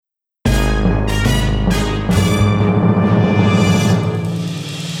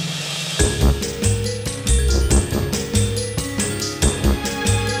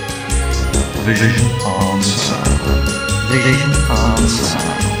Vision on Sound. Vision on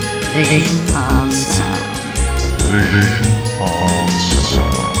Sound. Vision on Sound. Vision on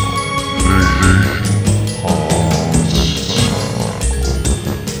Sound. Vision on Sound.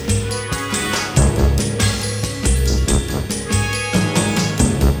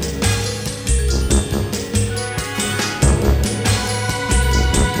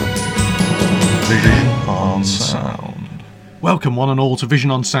 Vision on Sound. Welcome one and all to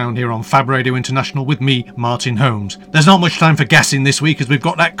Vision on Sound here on Fab Radio International with me, Martin Holmes. There's not much time for gassing this week as we've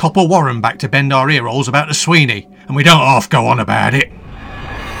got that copper Warren back to bend our ear holes about the Sweeney, and we don't half go on about it.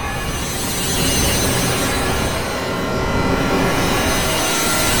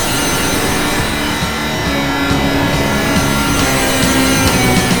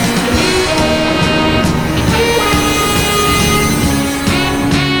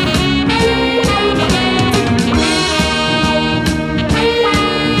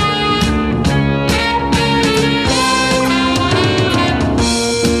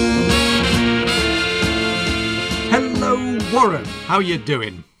 How are you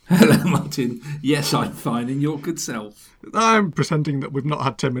doing? Hello, Martin. Yes, I'm fine, and your good self. I'm pretending that we've not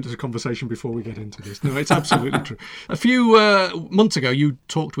had 10 minutes of conversation before we get into this. No, it's absolutely true. A few months ago, you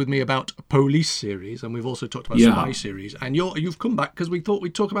talked with me about a police series, and we've also talked about spy series. And you've come back because we thought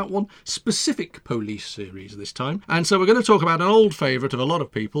we'd talk about one specific police series this time. And so we're going to talk about an old favourite of a lot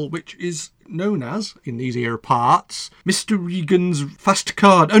of people, which is known as, in these here parts, Mr. Regan's Fast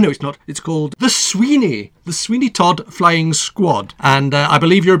Card. Oh, no, it's not. It's called The Sweeney. The Sweeney Todd Flying Squad. And I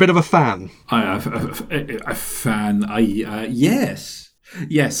believe you're a bit of a fan. A fan. Yes.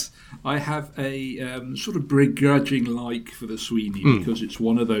 I have a sort of begrudging like for the Sweeney because it's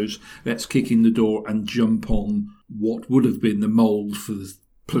one of those let's kick in the door and jump on what would have been the mould for the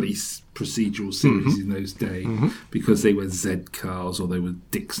police procedural series in those days because they were Z cars or they were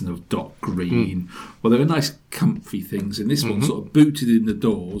Dixon of Dock Green. Well, they were nice comfy things, and this one sort of booted in the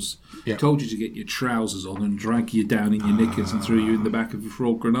doors, told you to get your trousers on and drag you down in your knickers and threw you in the back of a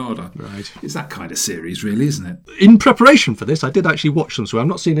Ford Granada. Right. It's that kind of series, really, isn't it? In preparation for this, I did actually watch them, so I've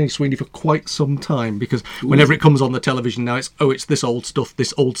not seen any Sweeney for quite some time because whenever it comes on the television now, it's this old stuff,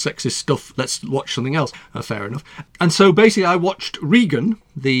 this old sexist stuff, let's watch something else. Fair enough. And so basically I watched Regan,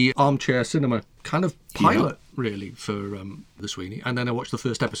 the armchair cinema kind of pilot, really, for The Sweeney. And then I watched the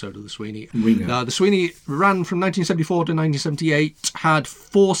first episode of The Sweeney. The Sweeney ran from 1974 to 1978, had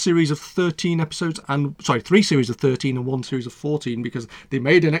 3 series of 13 and 1 series of 14 because they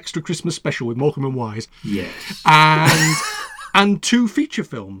made an extra Christmas special with Morecambe and Wise. Yes. And 2 feature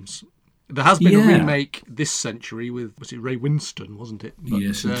films. There has been a remake this century with, was it Ray Winston, wasn't it? But,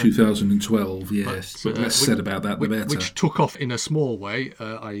 yes, in 2012, yes. But less said about that, the better. Which took off in a small way,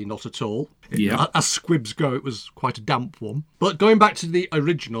 i.e. not at all. Yeah. As squibs go, it was quite a damp one. But going back to the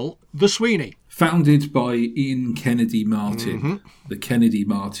original, The Sweeney. Founded by Ian Kennedy Martin, the Kennedy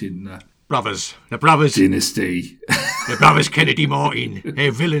Martin brothers. The brothers. Dynasty. The brothers Kennedy Martin.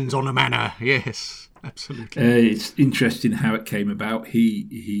 They're villains on a manor, yes. Absolutely. It's interesting how it came about.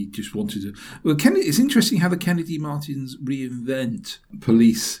 He just wanted to... Well, it's interesting how the Kennedy Martins reinvent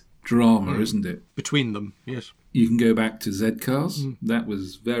police drama, isn't it? Between them, yes. You can go back to Z Cars. That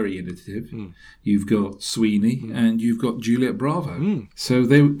was very innovative. You've got Sweeney and you've got Juliet Bravo. So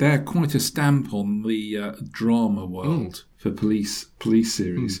they're quite a stamp on the drama world for police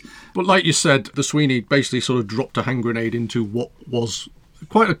series. But like you said, the Sweeney basically sort of dropped a hand grenade into what was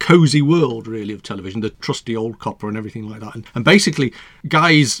quite a cosy world, really, of television, the trusty old copper and everything like that. And basically,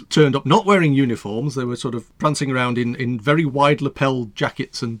 guys turned up not wearing uniforms. They were sort of prancing around in very wide lapel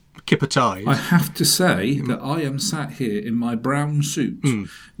jackets and kipper ties. I have to say that I am sat here in my brown suit,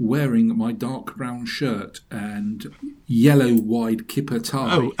 wearing my dark brown shirt and yellow wide kipper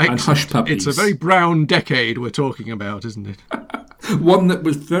tie and hush puppies. It's a very brown decade we're talking about, isn't it? One that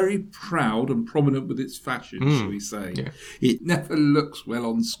was very proud and prominent with its fashion, shall we say. Yeah. It never looks well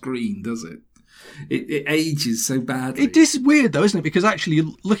on screen, does it? It ages so badly. It is weird, though, isn't it? Because actually,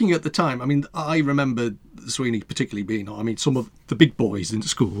 looking at the time, I mean, I remember Sweeney particularly being, I mean, some of the big boys in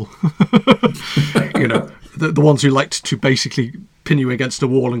school, you know, the ones who liked to basically pin you against a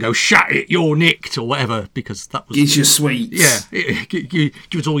wall and go, shut it, you're nicked, or whatever, because that was... Gives you sweets. Yeah,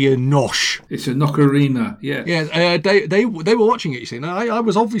 gives all your nosh. It's a knockerina, yeah. Yeah, they were watching it, you see. Now, I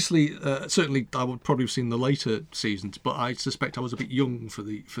was obviously, certainly, I would probably have seen the later seasons, but I suspect I was a bit young for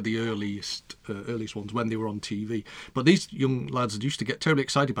the earliest ones when they were on TV. But these young lads used to get terribly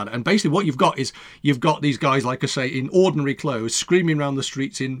excited about it. And basically what you've got is, you've got these guys, like I say, in ordinary clothes, screaming around the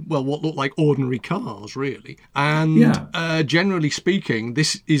streets in, well, what look like ordinary cars, really. And generally speaking,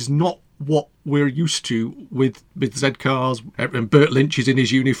 this is not what we're used to with Z cars, and Burt Lynch is in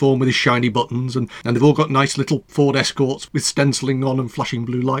his uniform with his shiny buttons, and they've all got nice little Ford Escorts with stenciling on and flashing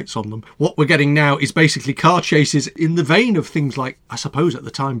blue lights on them. What we're getting now is basically car chases in the vein of things like, I suppose at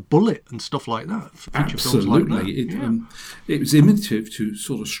the time, Bullet and stuff like that. Absolutely. It was imitative to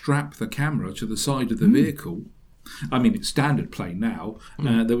sort of strap the camera to the side of the vehicle. I mean, it's standard play now.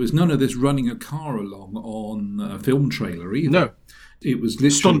 There was none of this running a car along on a film trailer either. No. It was literally...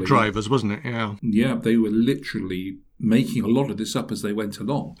 Stunt drivers, wasn't it? Yeah. Yeah, they were literally making a lot of this up as they went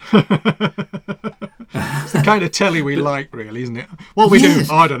along. It's the kind of telly we like, really, isn't it? What we do,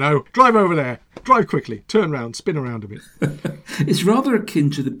 I don't know. Drive over there. Drive quickly. Turn round. Spin around a bit. It's rather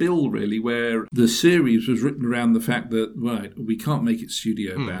akin to The Bill, really, where the series was written around the fact that, right, we can't make it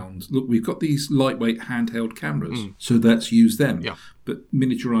studio-bound. Look, we've got these lightweight handheld cameras, so let's use them. Yeah. But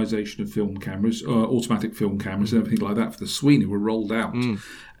miniaturisation of film cameras, automatic film cameras and everything like that for the Sweeney were rolled out.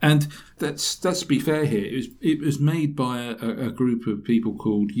 And let's be fair here, it was made by a group of people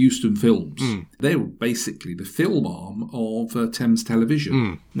called Euston Films. They were basically the film arm of Thames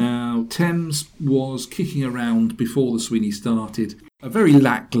Television. Now, Thames was kicking around before the Sweeney started a very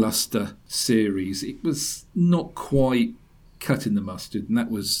lacklustre series. It was not quite cut in the mustard, and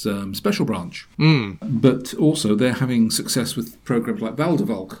that was Special Branch. But also they're having success with programmes like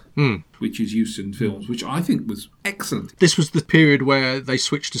Valdevalk, which is Euston Films, which I think was excellent. This was the period where they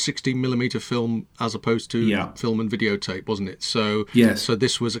switched to 16mm film as opposed to film and videotape, wasn't it? So so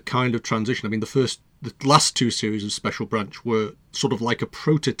this was a kind of transition. I mean, the last two series of Special Branch were sort of like a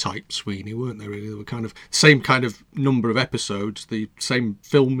prototype Sweeney, weren't they, really? They were kind of same kind of number of episodes, the same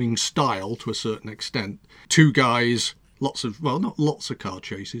filming style to a certain extent. Two guys... not lots of car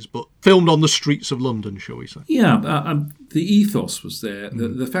chases, but filmed on the streets of London, shall we say. Yeah, the ethos was there,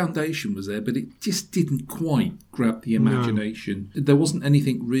 the foundation was there, but it just didn't quite grab the imagination. No. There wasn't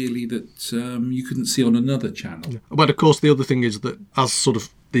anything really that you couldn't see on another channel. Yeah. But of course, the other thing is that as sort of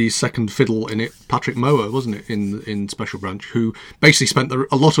the second fiddle in it, Patrick Mower, wasn't it, in Special Branch, who basically spent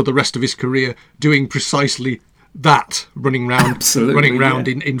a lot of the rest of his career doing precisely that, running round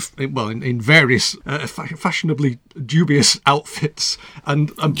in various fashionably dubious outfits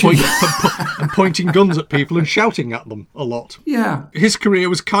and pointing guns at people and shouting at them a lot. Yeah, his career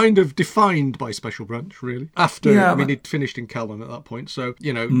was kind of defined by Special Branch, really. After he'd finished in Callan at that point, so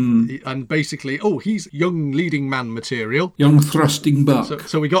and basically, he's young leading man material, young thrusting buck.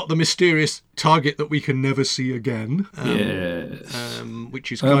 So we got the mysterious target that we can never see again.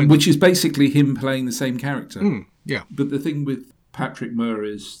 Which is basically him playing the same character. Yeah. But the thing with Patrick Moore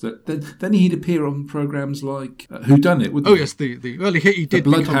is that then he'd appear on programmes like Whodunit, wouldn't he? Yes, he did. The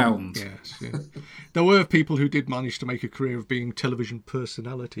Bloodhound. Yes. There were people who did manage to make a career of being television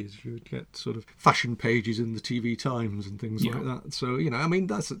personalities. You would get sort of fashion pages in the TV Times and things like that. So, I mean,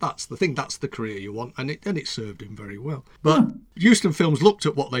 that's the thing. That's the career you want, and it served him very well. But Euston Films looked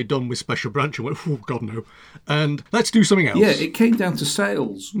at what they'd done with Special Branch and went, oh, God, no. And let's do something else. Yeah, it came down to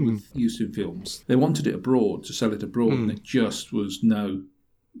sales with Euston Films. They wanted it abroad, to sell it abroad, and it just was no.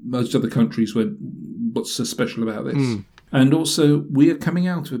 Most other countries went, what's so special about this? And also, we are coming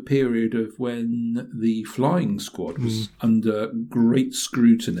out of a period of when the flying squad was under great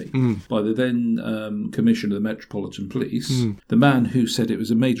scrutiny by the then Commissioner of the Metropolitan Police, the man who said it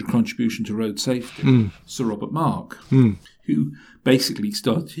was a major contribution to road safety, Sir Robert Mark, who basically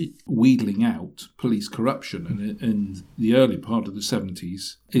started wheedling out police corruption. And in the early part of the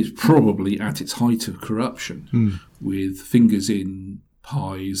 70s, is probably at its height of corruption, with fingers in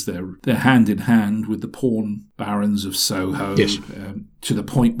pies. They're hand in hand with the porn barons of Soho, to the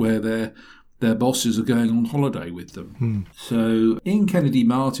point where their bosses are going on holiday with them. So Ian Kennedy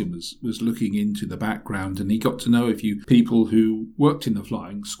Martin was looking into the background, and he got to know a few people who worked in the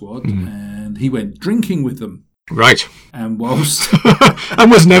flying squad, and he went drinking with them. Right. And whilst...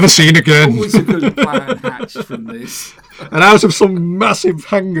 and was never seen again. Always a good plan hatched from this. And out of some massive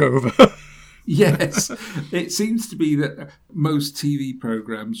hangover. Yes, it seems to be that most TV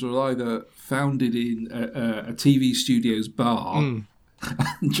programmes are either founded in a TV studio's bar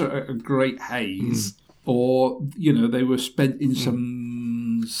under a great haze, or, they were spent in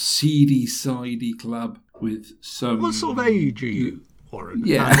some seedy, sidey club with some... What sort of age are you?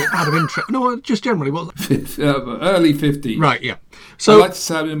 Yeah. Out of interest. No, just generally. Early 50s. Right, yeah. So, I'd like to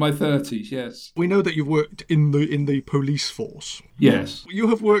say I'm in my 30s, yes. We know that you've worked in the police force. Yes. You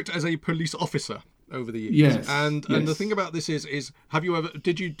have worked as a police officer over the years. Yes. And the thing about this is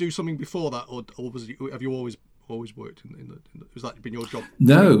did you do something before that, or have you always worked in the has that been your job?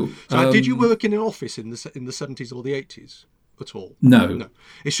 No. So did you work in an office in the 70s or the 80s? At all? No.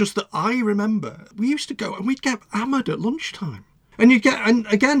 It's just that I remember we used to go and we'd get hammered at lunchtime. And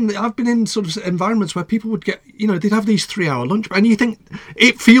again, I've been in sort of environments where people would get, they'd have these 3-hour lunch, and you think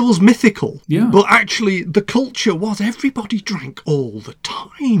it feels mythical. Yeah. But actually, the culture was everybody drank all the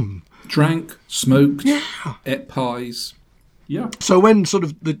time. Drank, smoked, Yeah. ate pies. Yeah. So when sort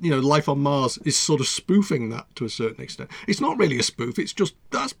of the Life on Mars is sort of spoofing that to a certain extent, it's not really a spoof. It's just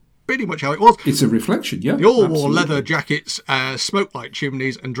that's pretty much how it was. It's a reflection, yeah. They all absolutely. wore leather jackets, smoked like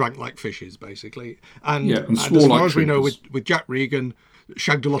chimneys, and drank like fishes, basically. And and as swore like far as we know, troopers. with Jack Regan,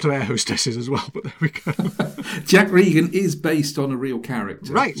 shagged a lot of air hostesses as well. But there we go. Jack Regan is based on a real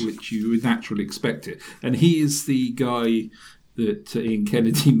character, Right. which you would naturally expect it. And he is the guy that Ian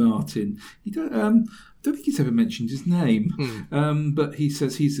Kennedy Martin, I don't think he's ever mentioned his name, but he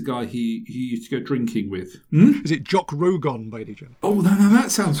says he's the guy he used to go drinking with. Is it Jock Rogon by any chance? Oh, no,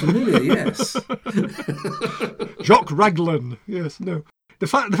 that sounds familiar, yes. Jock Raglan. Yes, no. The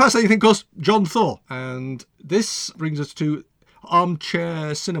fascinating thing, of course, John Thaw. And this brings us to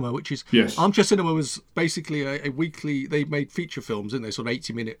Armchair Cinema, which is... Yes. Armchair Cinema was basically a weekly... They made feature films, didn't they? Sort of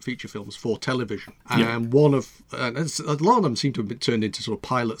 80-minute feature films for television. And a lot of them seem to have been turned into sort of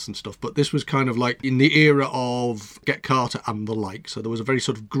pilots and stuff, but this was kind of like in the era of Get Carter and the like. So there was a very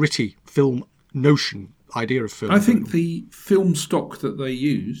sort of gritty film idea of film. I think the film stock that they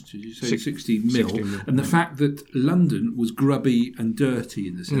used, as you say, 16 mil, 16 mil, and the fact that London was grubby and dirty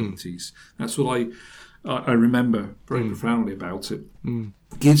in the 70s, that's what I remember very profoundly about it.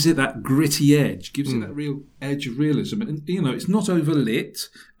 Gives it that gritty edge, gives it that real edge of realism. And, it's not overlit,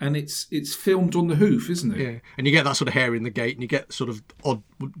 and it's filmed on the hoof, isn't it? Yeah, and you get that sort of hair in the gate, and you get sort of odd,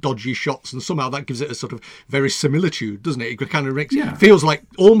 dodgy shots, and somehow that gives it a sort of verisimilitude, doesn't it? It kind of feels like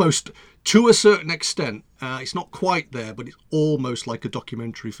almost, to a certain extent, it's not quite there, but it's almost like a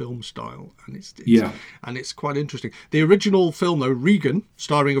documentary film style, and it's quite interesting. The original film, though, Regan,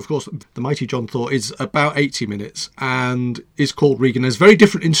 starring, of course, the mighty John Thaw, is about 80 minutes and is called Regan. It's very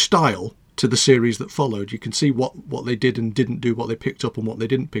different in style to the series that followed. You can see what they did and didn't do, what they picked up and what they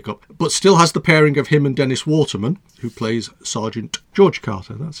didn't pick up, but still has the pairing of him and Dennis Waterman, who plays Sergeant George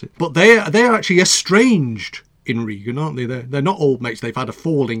Carter. That's it. But they are actually estranged in Regan, aren't they? They're not old mates. They've had a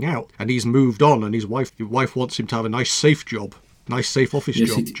falling out, and he's moved on, and his wife wants him to have a nice safe job, nice safe office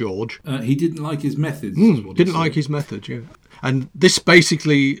job. George. He didn't like his methods. Is what Didn't like his methods. Yeah, and this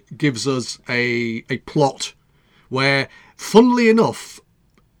basically gives us a plot where, funnily enough,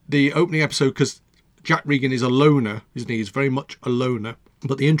 the opening episode, because Jack Regan is a loner, isn't he? He's very much a loner.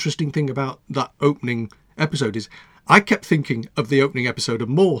 But the interesting thing about that opening episode is I kept thinking of the opening episode of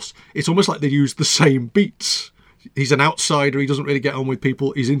Morse. It's almost like they used the same beats. He's an outsider. He doesn't really get on with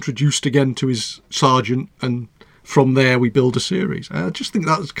people. He's introduced again to his sergeant, and from there we build a series. I just think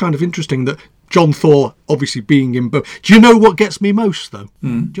that's kind of interesting that John Thaw obviously being in both. Do you know what gets me most, though? Do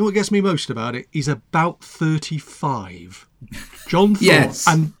you know what gets me most about it? He's about 35. John Thaw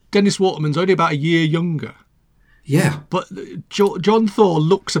and Dennis Waterman's only about a year younger. Yeah. But John Thaw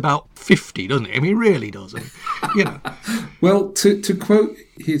looks about 50, doesn't he? I mean, he really does. Well, to quote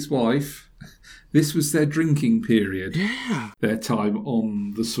his wife, this was their drinking period. Yeah. Their time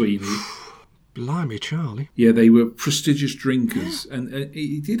on the Sweeney. Blimey, Charlie. Yeah, they were prestigious drinkers. Yeah. And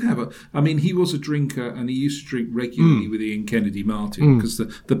he did have he was a drinker, and he used to drink regularly with Ian Kennedy Martin because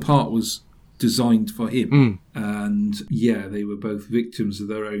the part was designed for him. And they were both victims of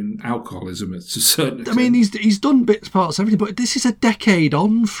their own alcoholism to a certain extent. I mean, he's done parts, everything, but this is a decade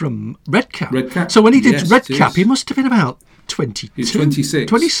on from Red Cap. Red Cap. So when he did Red Cap, he must have been about 22. He's 26.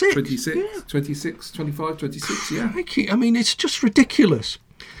 26. 26, yeah. 26, 25, 26, yeah. I mean, it's just ridiculous.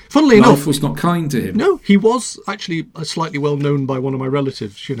 Funnily Life enough, was not kind to him. No, he was actually slightly well known by one of my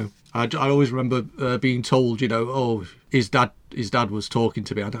relatives. I always remember being told, his dad was talking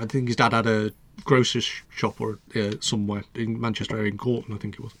to me. I think his dad had a grocer's shop or somewhere in Manchester, in Corton, I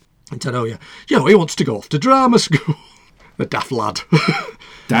think it was. And said, he wants to go off to drama school. The daft lad.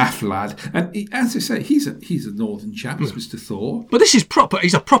 Daft lad. And as I say, he's a northern chap, Mr. Thaw. But this is proper.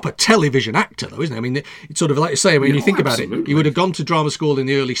 He's a proper television actor, though, isn't he? I mean, it's sort of like you say, when you think about it, he would have gone to drama school in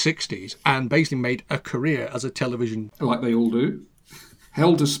the early 60s and basically made a career as a television... Like they all do.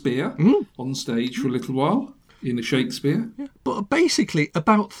 Held a spear on stage for a little while in a Shakespeare. Yeah. But basically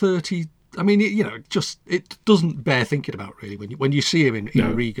about 30... I mean, it doesn't bear thinking about, really, when you see him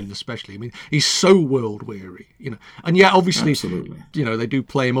in Regan, especially. I mean, he's so world weary, and yet obviously, absolutely, they do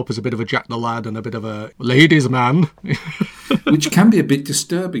play him up as a bit of a Jack the Lad and a bit of a ladies' man, which can be a bit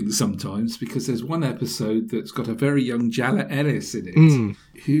disturbing sometimes, because there's one episode that's got a very young Jalla Ellis in it,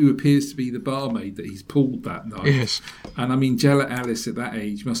 who appears to be the barmaid that he's pulled that night. Yes, and I mean, Jalla Ellis at that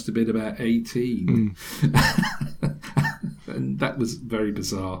age must have been about 18. And that was very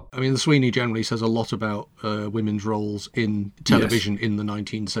bizarre. I mean, the Sweeney generally says a lot about women's roles in television in the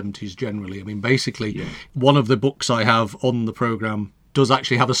 1970s generally. I mean, basically, one of the books I have on the programme does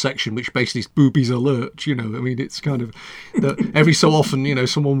actually have a section which basically is boobies alert, I mean, it's kind of every so often,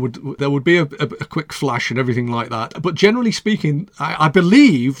 there would be a quick flash and everything like that. But generally speaking, I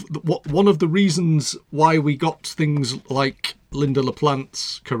believe that one of the reasons why we got things like Linda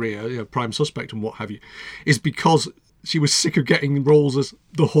LaPlante's career, Prime Suspect and what have you, is because she was sick of getting roles as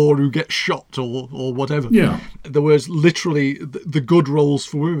the whore who gets shot or whatever. Yeah. There was literally the good roles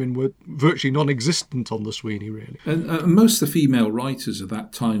for women were virtually non-existent on the Sweeney, really. And most of the female writers of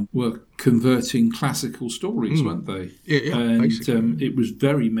that time were converting classical stories, weren't they? Yeah, and basically. It was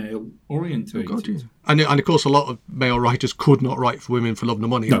very male-orientated. Oh, God, yeah. And of course, a lot of male writers could not write for women for love nor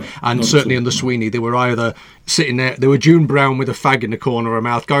money. No, and certainly in the Sweeney, they were either sitting there, they were June Brown with a fag in the corner of her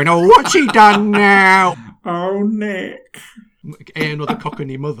mouth going, "Oh, what's he done now?" Oh, Nick. Another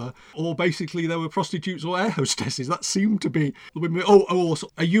cockney mother, or basically there were prostitutes or air hostesses. That seemed to be the women.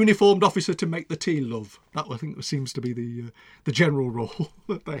 Also a uniformed officer to make the tea, love. That I think seems to be the general role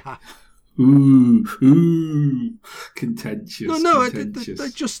that they have. Ooh, contentious. No, contentious. they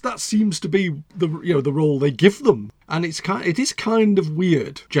just that seems to be the role they give them, and it is kind of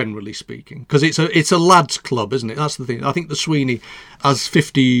weird, generally speaking, because it's a lads' club, isn't it? That's the thing. I think the Sweeney, as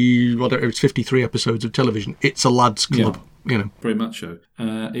 53 episodes of television, it's a lads' club. Very much so.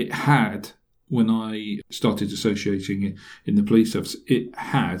 It had, when I started associating it in the police service, it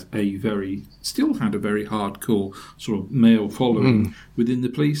still had a very hardcore sort of male following within the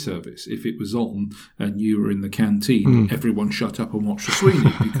police service. If it was on and you were in the canteen, everyone shut up and watch the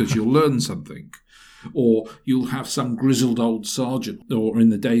Sweeney because you'll learn something. Or you'll have some grizzled old sergeant, or in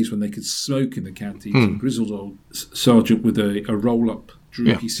the days when they could smoke in the canteen, some grizzled old sergeant with a roll-up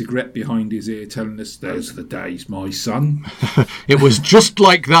droopy cigarette behind his ear telling us, "There's the days, my son." It was just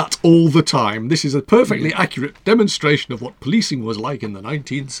like that all the time. This is a perfectly accurate demonstration of what policing was like in the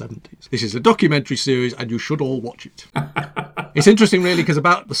 1970s. This is a documentary series and you should all watch it. It's interesting, really, because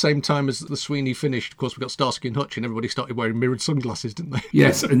about the same time as the Sweeney finished, of course, we got Starsky and Hutch and everybody started wearing mirrored sunglasses, didn't they?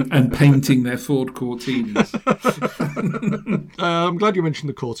 Yes, and painting their Ford Cortinas. I'm glad you mentioned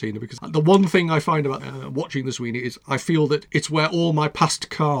the Cortina, because the one thing I find about watching the Sweeney is I feel that it's where all my past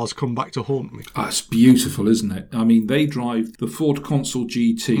cars come back to haunt me. Oh, it's beautiful, isn't it? I mean, they drive the Ford Consul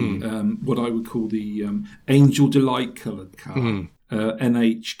GT, what I would call the Angel Delight coloured car.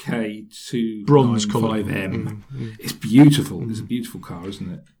 NHK 295M. It's beautiful. It's a beautiful car,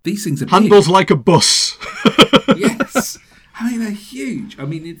 isn't it? These things are handles big. Like a bus. Yes. I mean, they're huge. I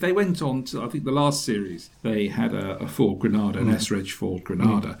mean, they went on to, I think, the last series, they had a Ford Granada, an S-Reg Ford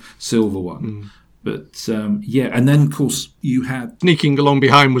Granada, silver one. But, and then, of course, you had... Sneaking along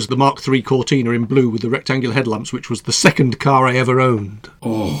behind was the Mark III Cortina in blue with the rectangular headlamps, which was the second car I ever owned.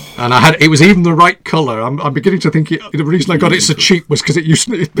 Oh. And it was even the right colour. I'm beginning to think the reason I got it so cheap was because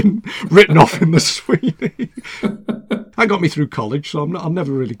it'd been written off in the Sweeney. That got me through college, so I've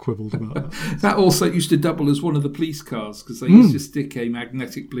never really quibbled about that. That also used to double as one of the police cars, because they used to stick a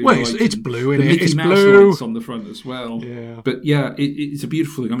magnetic blue light. It's blue, and it's Mickey Mouse blue. lights on the front as well. Yeah. But yeah, it's a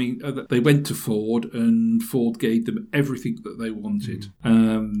beautiful thing. I mean, they went to Ford, and Ford gave them everything that they wanted.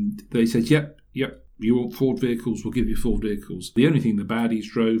 They said, yep, you want Ford vehicles, we'll give you Ford vehicles. The only thing the baddies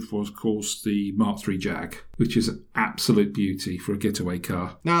drove was, of course, the Mark III Jag, which is an absolute beauty for a getaway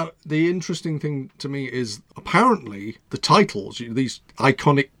car. Now, the interesting thing to me is apparently the titles, these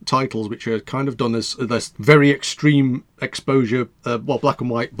iconic titles, which are kind of done as this very extreme exposure, black and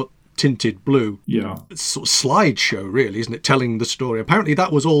white, but tinted blue. Yeah. It's sort of slideshow, really, isn't it? Telling the story. Apparently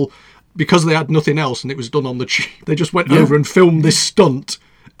that was all because they had nothing else and it was done on the cheap. They just went over and filmed this stunt,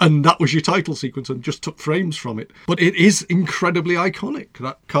 and that was your title sequence, and just took frames from it. But it is incredibly iconic.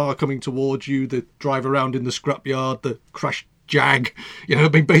 That car coming towards you, the drive around in the scrapyard, the crashed Jag. I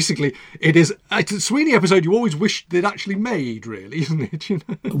mean, basically, it's a Sweeney episode you always wish they'd actually made, really, isn't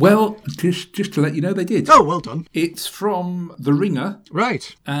it? Well, just to let you know, they did. Oh, well done. It's from The Ringer.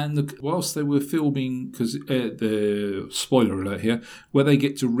 Right. And whilst they were filming, because the spoiler alert here, where they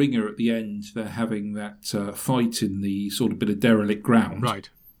get to Ringer at the end, they're having that fight in the sort of bit of derelict ground. Right.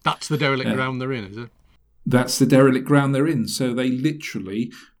 That's the derelict ground they're in, is it? That's the derelict ground they're in. So they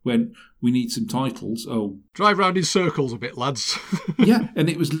literally went, we need some titles. Oh, drive round in circles a bit, lads. Yeah, and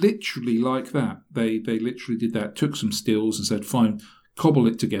it was literally like that. They literally did that, took some stills and said, fine, cobble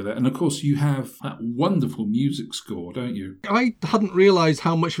it together. And of course, you have that wonderful music score, don't you? I hadn't realised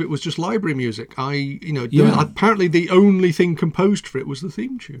how much of it was just library music. Yeah. Apparently the only thing composed for it was the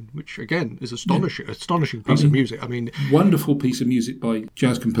theme tune, which again is astonishing piece of music. I mean, wonderful piece of music by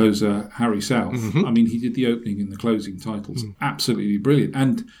jazz composer Harry South. I mean, he did the opening and the closing titles. Absolutely brilliant.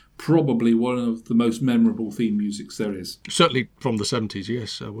 And probably one of the most memorable theme musics there is. Certainly from the 70s,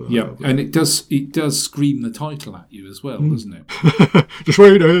 yes. And it does scream the title at you as well, doesn't it? The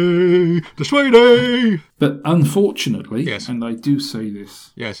Sweeney! But unfortunately, yes. And I do say this...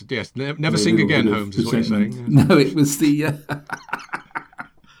 Yes, never sing again, Holmes, is what you're saying. No, it was the...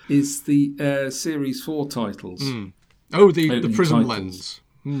 it's the Series 4 titles. Oh, the Prism Lens.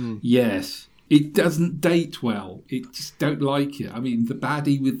 Yes. It doesn't date well. It just don't like it. I mean, the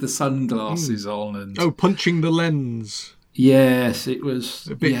baddie with the sunglasses on and... Oh, punching the lens. Yes, it was...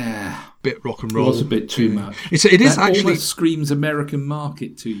 A bit rock and roll. It was a bit too much. It is actually... almost screams American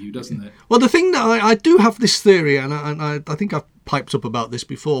market to you, doesn't it? Well, the thing that I do have this theory, and I think I've piped up about this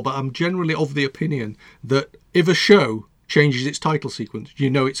before, but I'm generally of the opinion that if a show changes its title sequence, you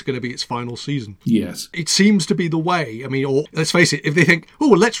know it's going to be its final season. Yes. It seems to be the way. I mean, or let's face it, if they think, oh,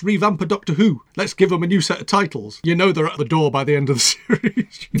 let's revamp a Doctor Who, let's give them a new set of titles, you know they're at the door by the end of the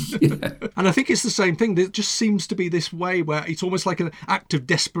series. Yeah. And I think it's the same thing. There just seems to be this way where it's almost like an act of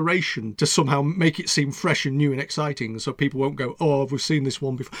desperation to somehow make it seem fresh and new and exciting, so people won't go, oh, we've seen this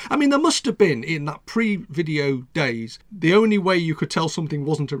one before. I mean, there must have been, in that pre-video days, the only way you could tell something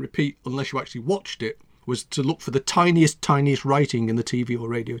wasn't a repeat unless you actually watched it was to look for the tiniest writing in the TV or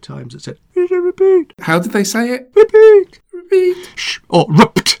radio times that said, "It's a repeat." How did they say it? Repeat. Shh. Or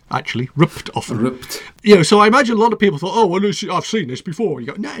rupt, actually. Rupt often. Rupt. You know, so I imagine a lot of people thought, oh, well, I've seen this before. You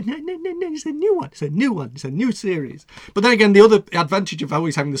go, no, it's a new one. It's a new one. It's a new series. But then again, the other advantage of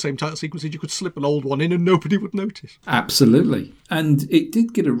always having the same title sequence is you could slip an old one in and nobody would notice. Absolutely. And it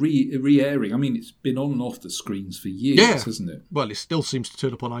did get a re-airing. I mean, it's been on and off the screens for years, hasn't it? Well, it still seems to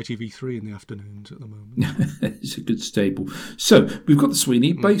turn up on ITV3 in the afternoons at the moment. It's a good staple. So, we've got the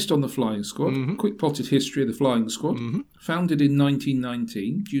Sweeney, based on the Flying Squad. Quick potted history of the Flying Squad. Founded in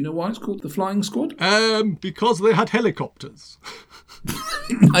 1919. Do you know why it's called the Flying Squad? Because they had helicopters.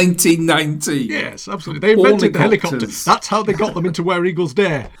 1919. Yes, absolutely. They invented the helicopter. That's how they got them into Where Eagles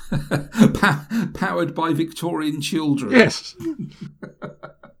Dare. Powered by Victorian children. Yes.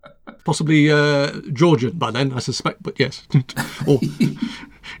 Possibly Georgian by then, I suspect, but yes. Or,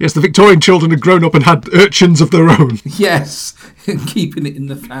 yes, the Victorian children had grown up and had urchins of their own. Yes, keeping it in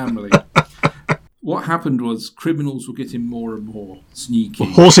the family. What happened was criminals were getting more and more sneaky.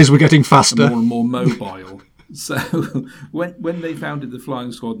 Horses were getting faster. More and more mobile. So when they founded the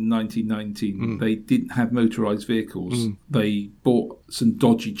Flying Squad in 1919, they didn't have motorised vehicles. They bought some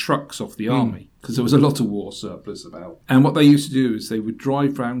dodgy trucks off the army because there was a lot of war surplus about. And what they used to do is they would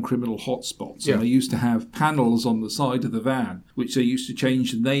drive around criminal hotspots and they used to have panels on the side of the van which they used to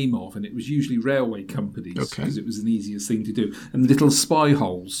change the name of, and it was usually railway companies because it was an easiest thing to do, and little spy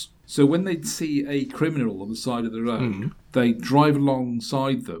holes. So when they'd see a criminal on the side of the road, they'd drive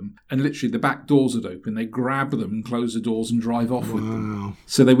alongside them and literally the back doors would open. They'd grab them and close the doors and drive off with them.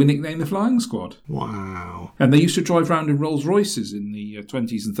 So they were nicknamed the Flying Squad. Wow. And they used to drive around in Rolls Royces in the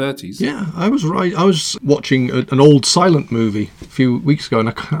 20s and 30s. Yeah, I was right. I was watching an old silent movie a few weeks ago,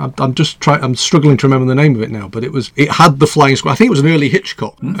 and I'm struggling to remember the name of it now, but it had the Flying Squad. I think it was an early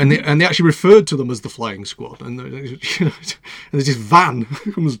Hitchcock, and they actually referred to them as the Flying Squad. And there's this van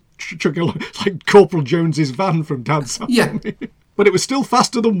comes chugging along, like Corporal Jones's van from down south. Yeah. But it was still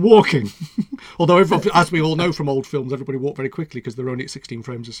faster than walking. Although, as we all know from old films, everybody walked very quickly because they're only at 16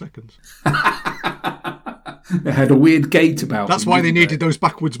 frames a second. They had a weird gait about That's them. why they needed those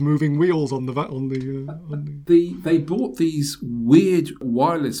backwards moving wheels on the. They bought these weird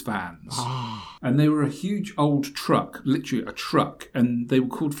wireless vans. And they were a huge old truck, literally a truck, and they were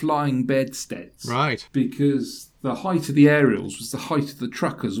called flying bedsteads. Right. Because the height of the aerials was the height of the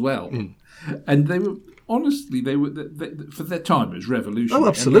truck as well. And they were, honestly, for their time, it was revolutionary. Oh,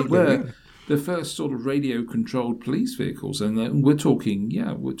 absolutely. And they were the first sort of radio-controlled police vehicles. And we're talking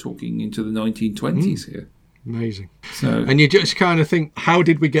into the 1920s here. Amazing. So, and you just kind of think, how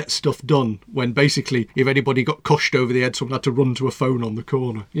did we get stuff done when basically if anybody got cushed over the head, someone had to run to a phone on the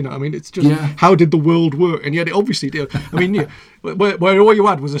corner? You know, I mean, it's just, how did the world work? And yet it obviously did. I mean, where all you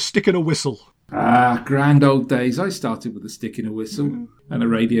had was a stick and a whistle. Grand old days. I started with a stick and a whistle and a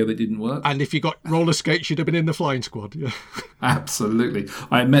radio that didn't work. And if you got roller skates, you'd have been in the flying squad. Yeah. Absolutely.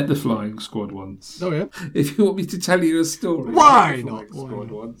 I met the flying squad once. Oh, yeah? If you want me to tell you a story. Why about the not? Flying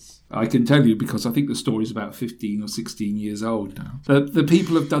Squad once. I can tell you because I think the story's about 15 or 16 years old now. The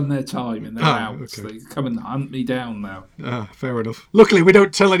people have done their time and they're out. Okay. They come and hunt me down now. Fair enough. Luckily, we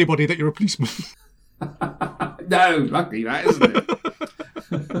don't tell anybody that you're a policeman. No, lucky that, isn't it?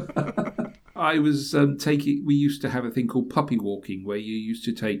 I was we used to have a thing called puppy walking where you used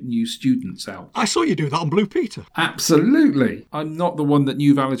to take new students out. I saw you do that on Blue Peter. Absolutely. I'm not the one that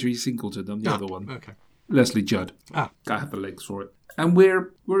knew Valerie Singleton. I'm the other one. Okay. Leslie Judd. I have the legs for it. And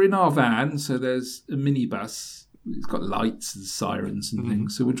we're in our van, so there's a minibus. It's got lights and sirens and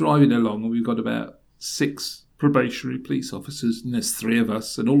things. So we're driving along and we've got about 6 probationary police officers and there's 3 of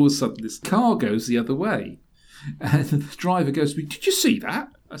us. And all of a sudden this car goes the other way. And the driver goes to me, "Did you see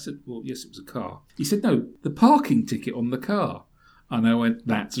that?" I said, "Well, yes, it was a car." He said, "No, the parking ticket on the car." And I went,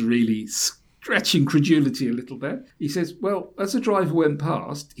 "That's really stretching credulity a little bit." He says, "Well, as the driver went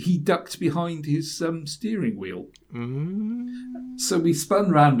past, he ducked behind his steering wheel." So we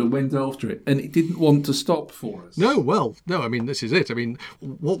spun round and went after it, and it didn't want to stop for us. No, I mean, this is it. I mean,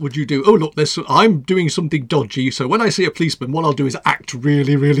 what would you do? Oh, look, I'm doing something dodgy, so when I see a policeman, what I'll do is act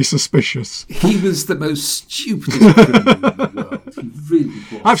really, really suspicious. He was the most stupidest criminal in the world. He really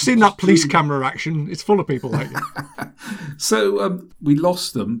was. I've seen that police camera action. It's full of people like you. So we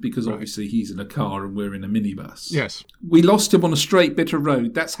lost them because obviously he's in a car and we're in a minibus. Yes. We lost him on a straight bit of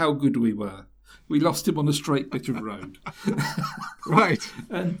road. That's how good we were. We lost him on a straight bit of road. Right.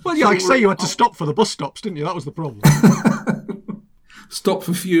 Well, yeah, so like I say, you had to stop for the bus stops, didn't you? That was the problem. Stop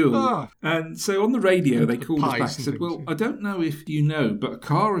for fuel. And so on the radio, they called us back and and said, "Well, I don't know if you know, but a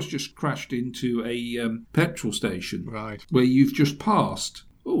car has just crashed into a petrol station where you've just passed."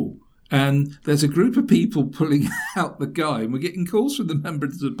 Oh. And there's a group of people pulling out the guy, and we're getting calls from the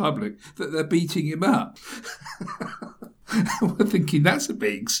members of the public that they're beating him up. We're thinking, that's a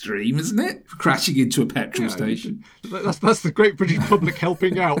bit extreme, isn't it? Crashing into a petrol station. That's the great British public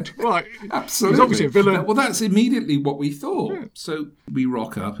helping out. Right. Absolutely. He's obviously a villain. Well, that's immediately what we thought. Yeah. So we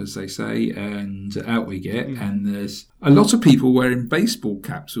rock up, as they say, and out we get. And there's a lot of people wearing baseball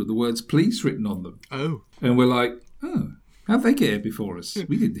caps with the words police written on them. Oh. And we're like, oh, how'd they get here before us?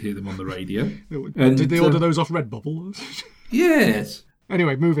 We didn't hear them on the radio. And did they order those off Redbubble? Yes.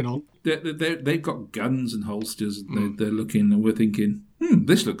 Anyway, moving on. They've got guns and holsters. They're looking, and we're thinking,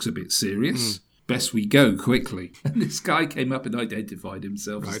 this looks a bit serious. Best we go quickly. And this guy came up and identified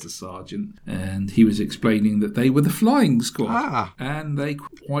himself as the sergeant, and he was explaining that they were the flying squad. And they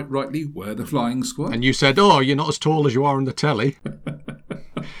quite rightly were the flying squad. And you said, "Oh, you're not as tall as you are on the telly."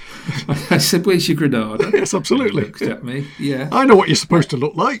 I said, "Where's your granada?" Yes, absolutely. He looked at me. Yeah. I know what you're supposed to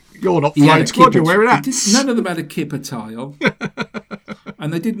look like. You're not flying squad, you're wearing hats. None of them had a kipper tie on.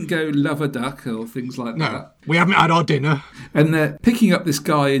 And they didn't go love a duck or things like that. No, we haven't had our dinner. And they're picking up this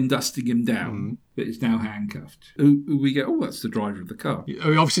guy and dusting him down, but he's now handcuffed. We go, "Oh, that's the driver of the car." He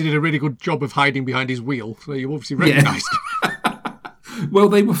obviously did a really good job of hiding behind his wheel, so you obviously recognised him. Well,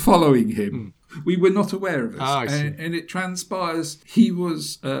 they were following him. We were not aware of this. I see. And it transpires he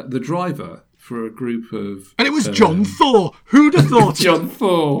was the driver for a group of... And it was John Thor. Who'd have thought John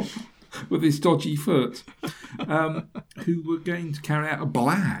Thor, with his dodgy foot, who were going to carry out a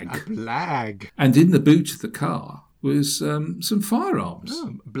blag. A blag. And in the boot of the car was some firearms.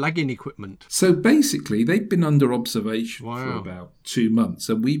 Blagging equipment. So basically, they'd been under observation for about 2 months,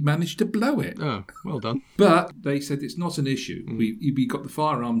 and we managed to blow it. Oh, well done. But they said it's not an issue. We got the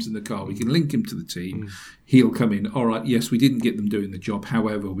firearms in the car. We can link him to the team. He'll come in. All right, yes, we didn't get them doing the job.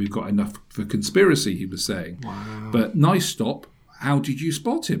 However, we've got enough for conspiracy, he was saying. Wow. But nice stop. How did you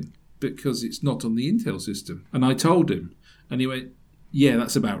spot him? Because it's not on the intel system. And I told him, and he went, "Yeah,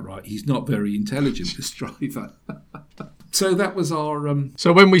 that's about right. He's not very intelligent, this driver." So that was our...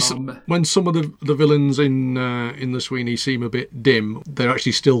 so when some of the villains in the Sweeney seem a bit dim, they're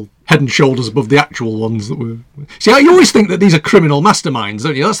actually still head and shoulders above the actual ones that were... See, you always think that these are criminal masterminds,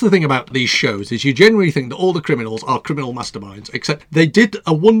 don't you? That's the thing about these shows, is you generally think that all the criminals are criminal masterminds, except they did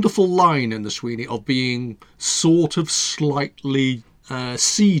a wonderful line in the Sweeney of being sort of slightly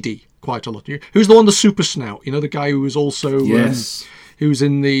seedy quite a lot. Who's the one, the super snout? You know, the guy who was also... Yes. Who's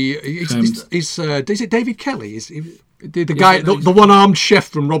in the... Is it David Kelly? The guy, the one-armed chef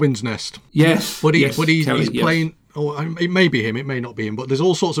from Robin's Nest. Yes. But he's Kelly, playing... Oh, it may be him, it may not be him, but there's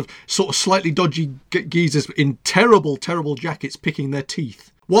all sorts of slightly dodgy geezers in terrible, terrible jackets picking their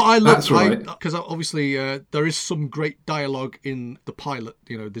teeth. What I love, because obviously there is some great dialogue in the pilot.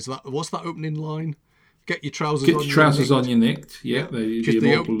 You know, there's that. What's that opening line? Get your trousers on your nicked. Yeah, the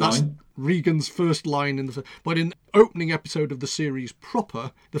immortal line. Regan's first line but in the opening episode of the series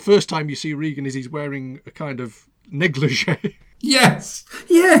proper, the first time you see Regan is he's wearing a kind of negligee. Yes.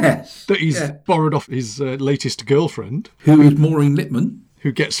 That he's borrowed off his latest girlfriend. Who is Maureen Lipman.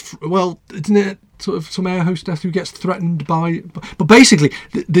 Who gets, isn't it sort of some air hostess who gets threatened by... But basically...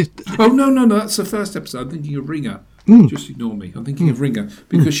 Oh, no, that's the first episode. I'm thinking of Ringer. Just ignore me. I'm thinking of Ringer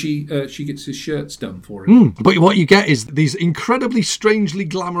because she gets his shirts done for him. But what you get is these incredibly strangely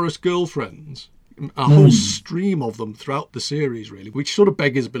glamorous girlfriends, a whole stream of them throughout the series, really, which sort of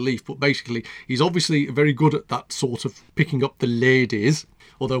beggars belief. But basically, he's obviously very good at that sort of picking up the ladies.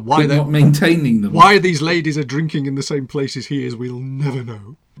 Although why they're not maintaining them. Why these ladies are drinking in the same places he is, we'll never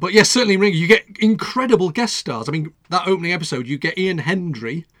know. But yes, certainly in Ringer, you get incredible guest stars. I mean, that opening episode, you get Ian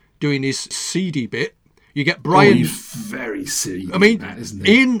Hendry doing his seedy bit. You get Brian... he's very seedy, isn't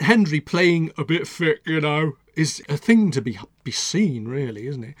he? Ian Hendry playing a bit thick, is a thing to be seen, really,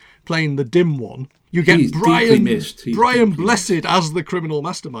 isn't it? Playing the dim one. You get Brian Blessed as the criminal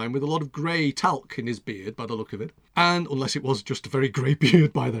mastermind with a lot of grey talc in his beard, by the look of it. And unless it was just a very grey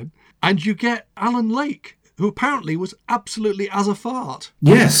beard by then. And you get Alan Lake, who apparently was absolutely as a fart.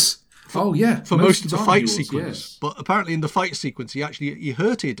 Yes. Oh, yeah. For most of the fight sequence. Yes. But apparently in the fight sequence, he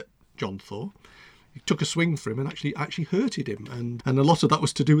hurted John Thor. He took a swing for him and actually hurted him. And a lot of that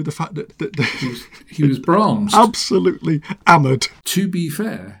was to do with the fact that he was Brahms. Absolutely hammered. To be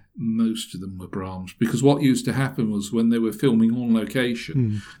fair, most of them were Brahms, because what used to happen was when they were filming on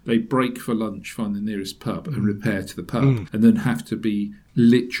location, they'd break for lunch, find the nearest pub and repair to the pub, and then have to be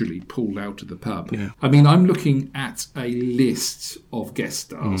literally pulled out of the pub. Yeah. I mean, I'm looking at a list of guest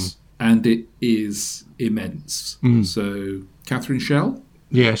stars, and it is immense. So, Catherine Schell.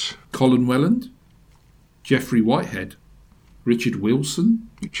 Yes. Colin Welland. Jeffrey Whitehead, Richard Wilson.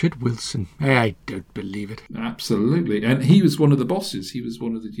 Hey, I don't believe it. Absolutely. And he was one of the bosses. He was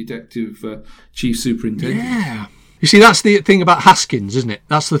one of the detective chief superintendents. Yeah. You see, that's the thing about Haskins, isn't it?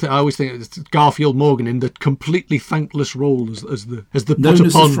 That's the thing. I always think it's Garfield Morgan in the completely thankless role as the known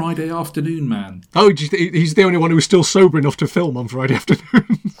as the Friday afternoon man. Oh, he's the only one who was still sober enough to film on Friday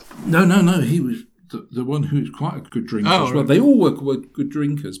afternoon. No. He was the one who's quite a good drinker as well. Right. They all were good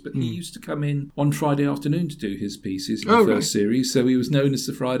drinkers, but he used to come in on Friday afternoon to do his pieces in the first series, so he was known as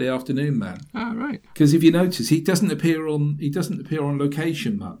the Friday afternoon man. Oh, right. Because if you notice, he doesn't appear on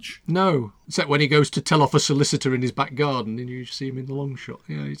location much. No, except when he goes to tell off a solicitor in his back garden, and you see him in the long shot.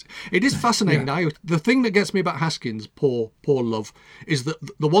 Yeah, it is fascinating. Yeah. The thing that gets me about Haskins, poor love, is that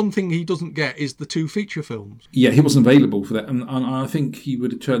the one thing he doesn't get is the 2 feature films. Yeah, he wasn't available for that, and I think he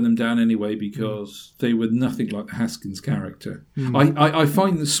would have turned them down anyway because they were nothing like the Haskins character. I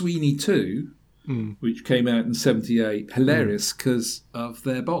find the Sweeney 2, which came out in 1978, hilarious because of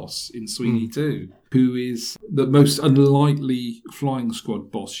their boss in Sweeney 2, who is the most unlikely flying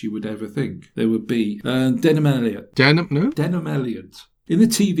squad boss you would ever think there would be. Denham Elliott. Denham Elliott. In the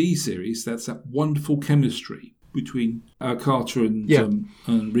TV series, that's that wonderful chemistry between Carter and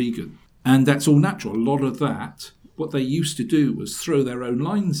Regan. And that's all natural. A lot of that, what they used to do was throw their own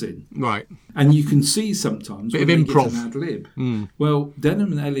lines in. Right. And you can see sometimes bit when of they improv. get an ad-lib. Well,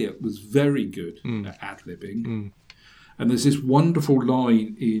 Denham and Elliott was very good at ad-libbing. And there's this wonderful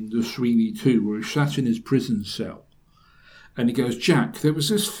line in the Sweeney 2 where he sat in his prison cell. And he goes, Jack, there was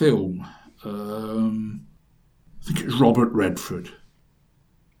this film, I think it's Robert Redford.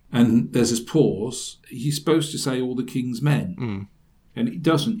 And there's this pause. He's supposed to say all the King's Men. And he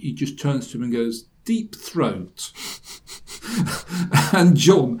doesn't. He just turns to him and goes, Deep Throat. And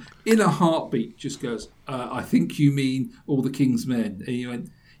John, in a heartbeat, just goes, I think you mean all the King's Men. And he went,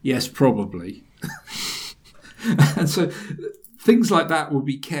 yes, probably. And so things like that will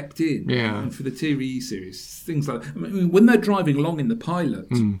be kept in. Yeah. And for the TV series, things like that. I mean, when they're driving along in the pilot,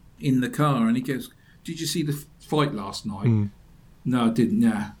 in the car, and he goes, did you see the fight last night? No, I didn't.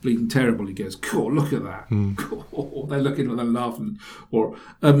 Nah, bleeding terrible. He goes, cool, look at that. Cool. They're looking at them laughing. Or,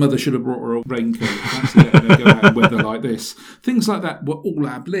 her mother should have brought her a raincoat. Fancy letting her go out in weather like this. Things like that were all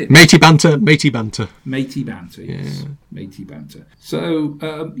ad-lib. Matey banter. Matey banter, yes. Yeah. Matey banter. So,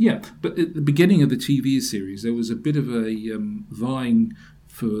 but at the beginning of the TV series, there was a bit of a vying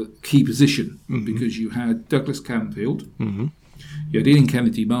for key position because you had Douglas Camfield, you had Ian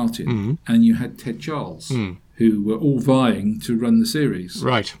Kennedy Martin, and you had Ted Charles. Who were all vying to run the series.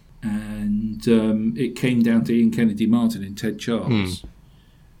 Right. And it came down to Ian Kennedy Martin and Ted Charles.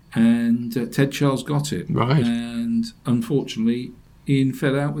 And Ted Charles got it. Right. And unfortunately, Ian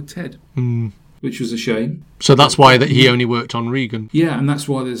fell out with Ted, which was a shame. So that's why that he only worked on Regan. Yeah, and that's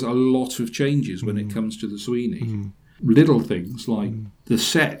why there's a lot of changes when it comes to the Sweeney. Little things like the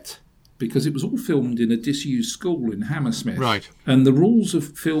set because it was all filmed in a disused school in Hammersmith. Right. And the rules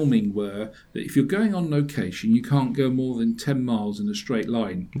of filming were that if you're going on location, you can't go more than 10 miles in a straight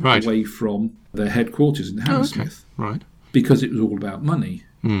line away from their headquarters in Hammersmith. Right. Because it was all about money.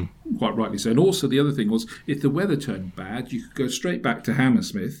 Quite rightly so. And also the other thing was, if the weather turned bad, you could go straight back to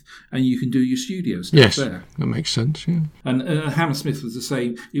Hammersmith and you can do your studio stuff there. That makes sense, yeah. And Hammersmith was the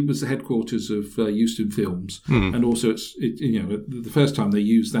same. It was the headquarters of Euston Films. And also, the first time they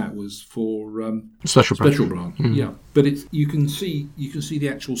used that was for Special Branch. Yeah. But you can see the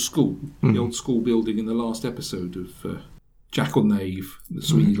actual school, the old school building in the last episode of Jackal Knave, the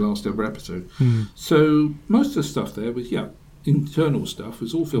Sweeney's last ever episode. So most of the stuff there was, internal stuff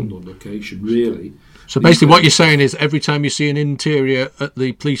was all filmed on location, really. So basically what you're saying is every time you see an interior at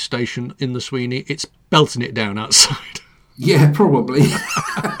the police station in the Sweeney, it's belting it down outside. Yeah, probably.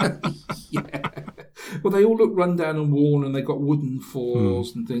 Yeah. Well, they all look run down and worn, and they've got wooden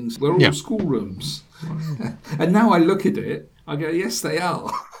floors and things. They're all schoolrooms. And now I look at it, I go, yes, they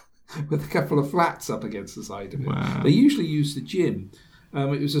are. With a couple of flats up against the side of it. Wow. They usually use the gym.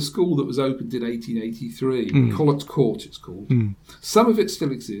 It was a school that was opened in 1883. Collett's Court, it's called. Some of it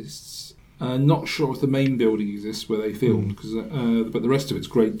still exists. Not sure if the main building exists where they filmed, but the rest of it's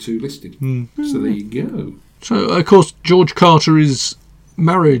Grade 2 listed. So there you go. So, of course, George Carter is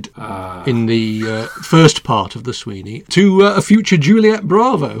married in the first part of the Sweeney to a future Juliet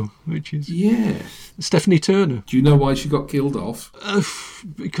Bravo, which is Stephanie Turner. Do you know why she got killed off?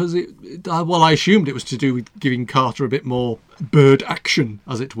 Because I assumed it was to do with giving Carter a bit more bird action,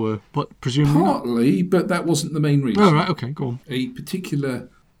 as it were, but presumably partly, but that wasn't the main reason. Oh, right, okay, go on. A particular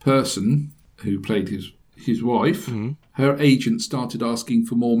person who played his wife, her agent started asking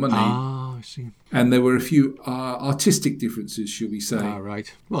for more money. Ah, I see. And there were a few artistic differences, shall we say. Ah,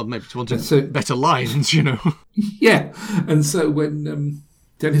 right. Well, maybe she wanted better lines, Yeah. And so when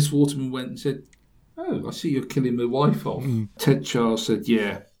Dennis Waterman went and said, "Oh, I see you're killing my wife off," Ted Charles said,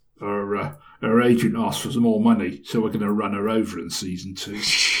 "Yeah, her agent asked for some more money, so we're going to run her over in season 2.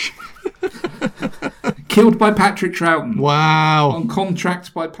 Killed by Patrick Troughton. Wow. On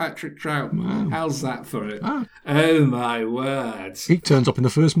contract by Patrick Troughton. Wow. How's that for it? Oh, my word. He turns up in the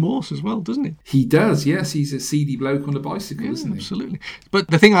first Morse as well, doesn't he? He does, yes. He's a seedy bloke on a bicycle, isn't he? Absolutely. But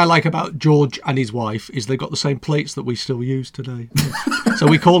the thing I like about George and his wife is they've got the same plates that we still use today. So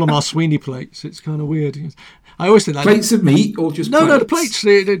we call them our Sweeney plates. It's kind of weird. I always think that... Plates of meat or just plates? No, the plates.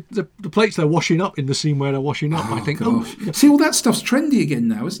 The plates they're washing up in the scene where they're washing up. Oh, I think. Gosh. See, all that stuff's trendy again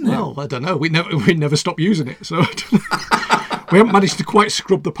now, isn't it? Well, I don't know. We never stop using it, so we haven't managed to quite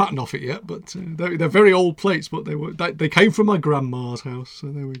scrub the pattern off it yet. But they're very old plates, but they came from my grandma's house, so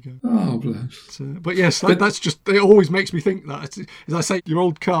there we go. Oh, bless. But yes, that's just. It always makes me think that, as I say, your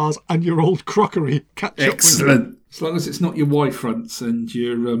old cars and your old crockery catch up. Excellent. As long as it's not your Y fronts and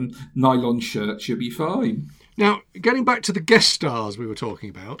your nylon shirts, you'll be fine. Now, getting back to the guest stars we were talking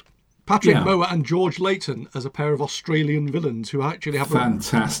about, Patrick Moore and George Layton as a pair of Australian villains who actually have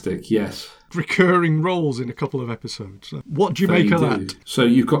fantastic, yes, recurring roles in a couple of episodes. What do you make of that? So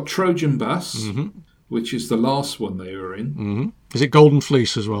you've got Trojan Bus, which is the last one they were in. Is it Golden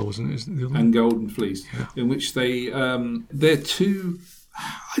Fleece as well, wasn't it? And Golden Fleece, in which they're two,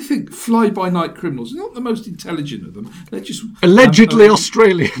 I think, fly-by-night criminals. They're not the most intelligent of them. They're just... Allegedly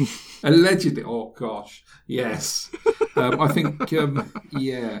Australian. Allegedly. Oh, gosh. Yes. I think,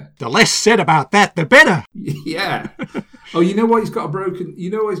 The less said about that, the better. Yeah. Oh, you know why he's got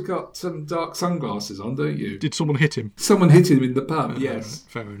he's got some dark sunglasses on, don't you? Did someone hit him? Someone hit him in the pub, yes.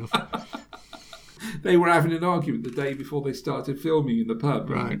 Fair enough. They were having an argument the day before they started filming in the pub.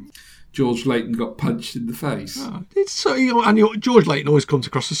 Right. George Layton got punched in the face. It's so, George Layton always comes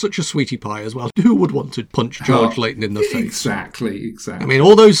across as such a sweetie pie as well. Who would want to punch George Layton in the face? Exactly. I mean,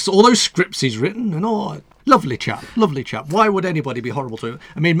 all those scripts he's written and all. Lovely chap. Why would anybody be horrible to him?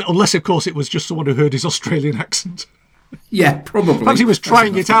 I mean, unless, of course, it was just someone who heard his Australian accent. Yeah, probably. Perhaps he was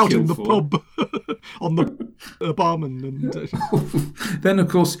trying it out in the pub on the barman. And then, of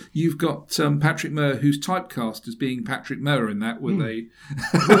course, you've got Patrick Moore, who's typecast as being Patrick Moore in that, with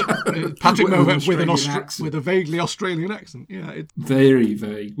Patrick Moore with a vaguely Australian accent. Yeah, very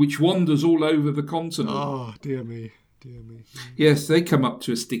vague, which wanders all over the continent. Oh, dear me. Yes, they come up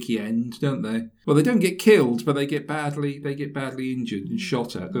to a sticky end, don't they? Well, they don't get killed, but they get badly injured and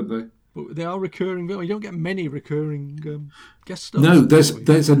shot at, don't they? But they are recurring. You don't get many recurring guest stars. No,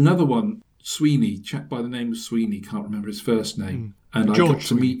 there's another one, Sweeney, chap by the name of Sweeney, can't remember his first name. And I got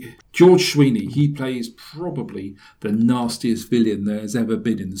to meet George Sweeney. He plays probably the nastiest villain there's ever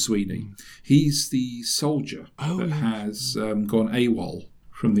been in the Sweeney. He's the soldier that has gone AWOL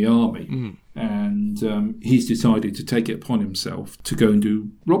from the army. And he's decided to take it upon himself to go and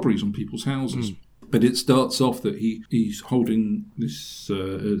do robberies on people's houses. But it starts off that he's holding this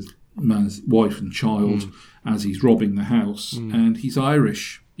man's wife and child as he's robbing the house, and he's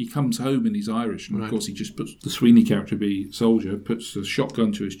Irish. He comes home and he's Irish, and of course he just puts the Sweeney character, be soldier, puts a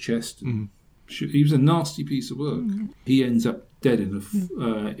shotgun to his chest. And he was a nasty piece of work. He ends up dead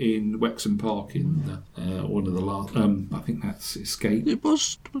in Wexham Park in one of the last. I think that's Escape. It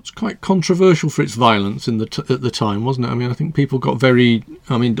was quite controversial for its violence at the time, wasn't it? I mean, I think people got very.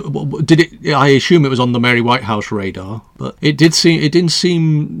 I mean, did it? I assume it was on the Mary Whitehouse radar, but it didn't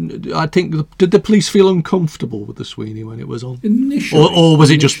seem. I think did the police feel uncomfortable with the Sweeney when it was on Initially, or was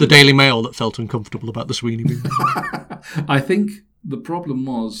it just the Daily Mail that felt uncomfortable about the Sweeney movie? I think the problem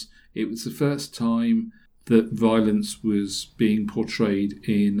was it was the first time that violence was being portrayed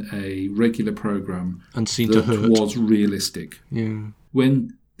in a regular programme and seemed that to hurt. Was realistic. Yeah.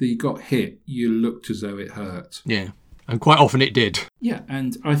 When they got hit, you looked as though it hurt. Yeah, and quite often it did. Yeah,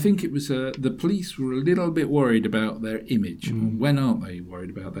 and I think it was the police were a little bit worried about their image. When aren't they worried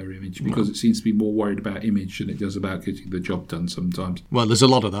about their image? Because it seems to be more worried about image than it does about getting the job done sometimes. Well, there's a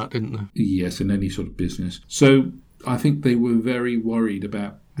lot of that, isn't there? Yes, in any sort of business. So I think they were very worried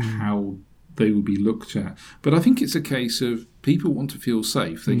about how they will be looked at. But I think it's a case of people want to feel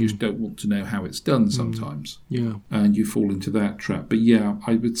safe. They just don't want to know how it's done sometimes. Yeah. And you fall into that trap. But yeah,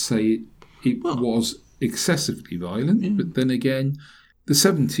 I would say it was excessively violent. But then again, the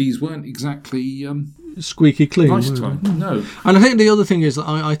 70s weren't exactly squeaky clean. Nice time. No. And I think the other thing is that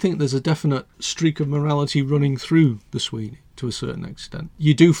I think there's a definite streak of morality running through the Sweeney to a certain extent.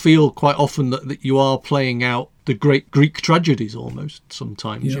 You do feel quite often that you are playing out the great Greek tragedies almost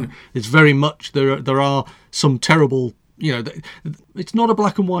sometimes. Yeah. You know, it's very much there are some terrible. You know, it's not a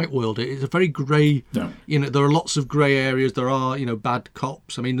black and white world. It's a very grey. No. You know, there are lots of grey areas. There are bad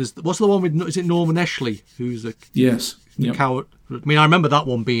cops. I mean, what's the one with? Is it Norman Eshley who's the coward? I mean, I remember that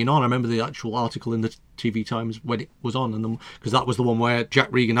one being on. I remember the actual article in the TV Times when it was on, and because that was the one where Jack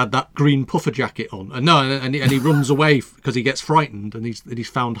Regan had that green puffer jacket on, and he runs away because he gets frightened, and he's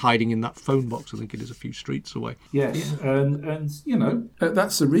found hiding in that phone box. I think it is a few streets away. Yes, and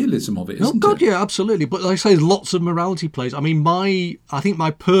that's the realism of it, isn't it? Oh God, yeah, absolutely. But like I say, lots of morality plays. I mean, I think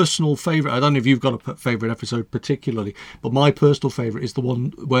my personal favourite. I don't know if you've got a favourite episode particularly, but my personal favourite is the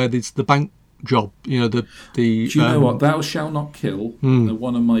one where it's the bank job. You know, the. Do you know what? Thou shalt not kill.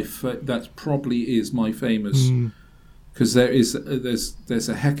 One of my that probably is my famous, because there's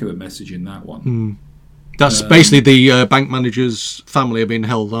a heck of a message in that one. That's basically the bank manager's family are being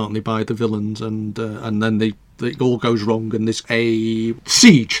held, aren't they, by the villains, and then it all goes wrong, and there's a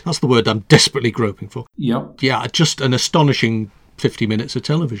siege. That's the word I'm desperately groping for. Yep. Yeah, just an astonishing 50 minutes of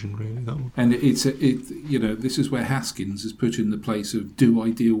television, really, that one. And this is where Haskins is put in the place of, do I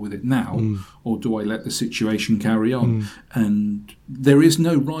deal with it now, or do I let the situation carry on? And there is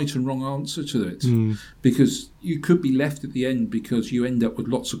no right and wrong answer to it, because you could be left at the end because you end up with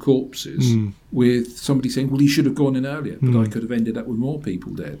lots of corpses, with somebody saying, well, he should have gone in earlier, but I could have ended up with more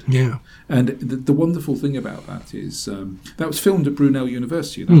people dead. Yeah. And the wonderful thing about that is that was filmed at Brunel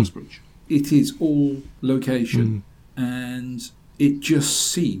University in Uxbridge. It is all location, and it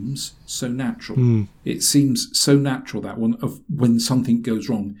just seems so natural. It seems so natural, that one, of when something goes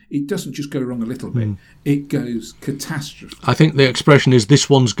wrong. It doesn't just go wrong a little bit. It goes catastrophe. I think the expression is, this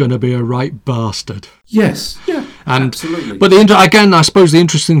one's going to be a right bastard. Yes, yeah, and, absolutely. But again, I suppose the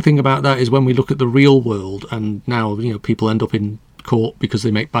interesting thing about that is when we look at the real world, and now people end up in court because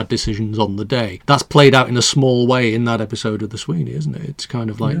they make bad decisions on the day. That's played out in a small way in that episode of the Sweeney, isn't it? It's kind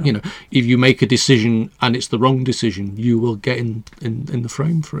of like, if you make a decision and it's the wrong decision, you will get in the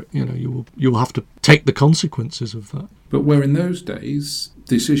frame for it. You will have to take the consequences of that. But where in those days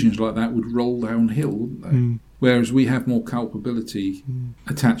decisions like that would roll downhill, wouldn't they? Whereas we have more culpability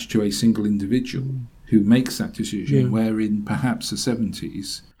attached to a single individual who makes that decision, where in perhaps the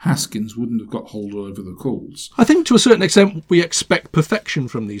 70s, Haskins wouldn't have got hold over the calls. I think to a certain extent we expect perfection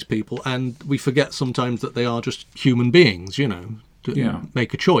from these people, and we forget sometimes that they are just human beings,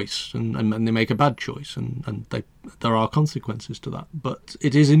 make a choice, and they make a bad choice, and there are consequences to that. But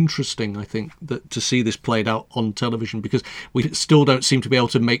it is interesting, I think, that to see this played out on television, because we still don't seem to be able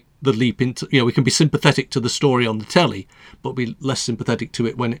to make the leap into, we can be sympathetic to the story on the telly, but be less sympathetic to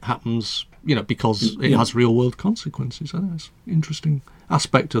it when it happens, because it has real world consequences. I think that's an interesting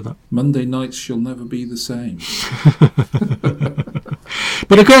aspect of that. Monday nights shall never be the same.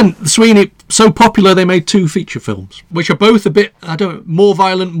 But again, Sweeney, so popular they made 2 feature films, which are both a bit, more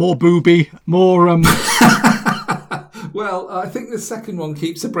violent, more booby, more... Well, I think the second one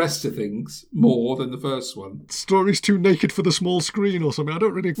keeps abreast of things more than the first one. Story's too naked for the small screen or something. I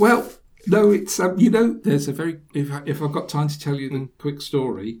don't really... Well, no, it's, there's a very... If I've got time to tell you the quick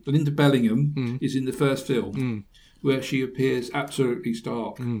story, Linda Bellingham is in the first film where she appears absolutely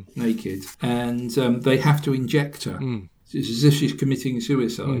stark naked, and they have to inject her. It's as if she's committing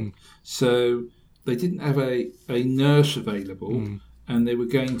suicide. So they didn't have a nurse available, and they were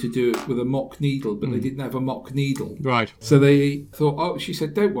going to do it with a mock needle, but they didn't have a mock needle. Right. So they thought, she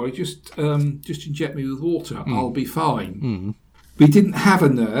said, don't worry, just inject me with water. I'll be fine. We didn't have a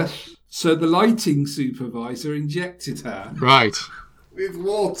nurse, so the lighting supervisor injected her. Right. With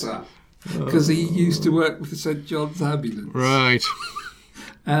water. Because he used to work with the St. John's Ambulance. Right.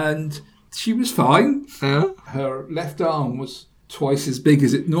 And she was fine. Her left arm was twice as big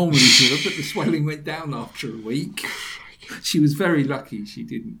as it normally should have, but the swelling went down after a week. She was very lucky she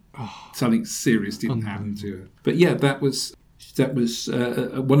didn't. Something serious didn't happen to her. But yeah, that was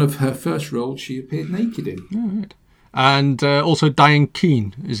one of her first roles she appeared naked in. Right. And also Diane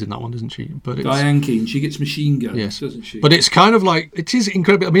Keane is in that one, isn't she? But Diane Keane, she gets machine guns, doesn't she? But it's kind of like, it is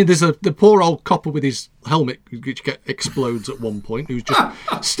incredible. I mean, there's the poor old copper with his helmet which explodes at one point, who's just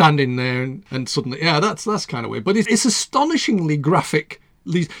standing there and suddenly, that's kind of weird. But it's astonishingly graphic,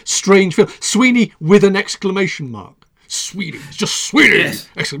 these strange film. Sweeney with an exclamation mark. Sweeney, it's just Sweeney! Yes.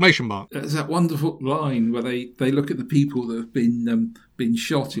 Exclamation mark. There's that wonderful line where they look at the people that have been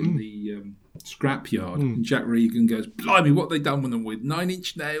shot in the scrapyard, and Jack Regan goes, "Blimey, what they done with them with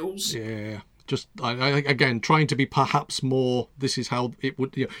 9-inch nails?" Yeah, just again trying to be perhaps more. This is how it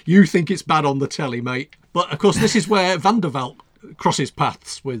would. You think it's bad on the telly, mate, but of course this is where Van der Valk crosses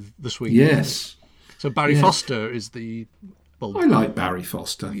paths with the Sweeney. Yes. So Barry Foster is the. Well, I like Barry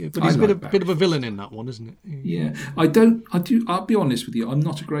Foster, but he's a bit of a villain in that one, isn't it? Yeah, I'll be honest with you. I'm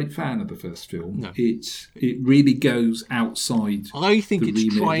not a great fan of the first film. No. It really goes outside. I think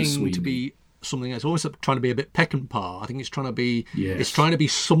it's trying to be something else. Always trying to be a bit Peckinpah. I think it's trying to be. Yes. It's trying to be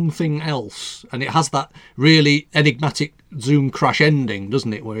something else, and it has that really enigmatic Zoom crash ending,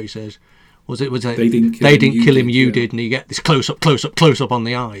 doesn't it? Where he says, "Was it? They didn't kill him. You did," and you get this close up on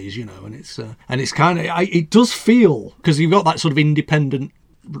the eyes, and it's kind of it does feel, because you've got that sort of independent,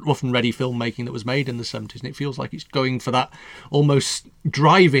 rough and ready filmmaking that was made in the 70s, and it feels like it's going for that almost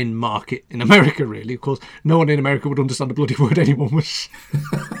drive-in market in America. Really, of course, no one in America would understand a bloody word anyone was.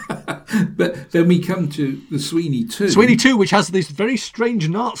 But then we come to the Sweeney 2. Sweeney 2, which has this very strange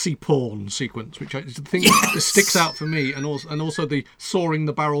Nazi porn sequence, which is the thing that sticks out for me, and also the sawing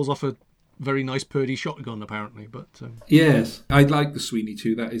the barrels off a very nice Purdy shotgun, apparently. But yes, I like the Sweeney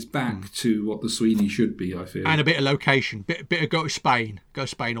 2. That is back to what the Sweeney should be, I feel. And a bit of location, bit of go to Spain,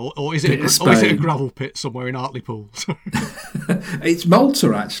 or is it a gravel pit somewhere in Hartlepool? It's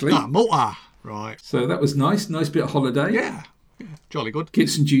Malta, actually. Malta, right. So that was nice bit of holiday. Yeah, jolly good. Get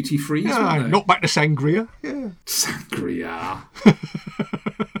some duty free. Not back to Sangria. Yeah, Sangria.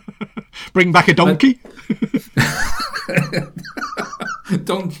 Bring back a donkey.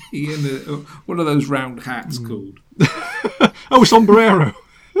 Donkey and what are those round hats called? Sombrero.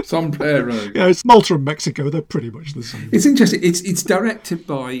 Sombrero. Yeah, it's Malta and Mexico. They're pretty much the same. It's interesting. It's directed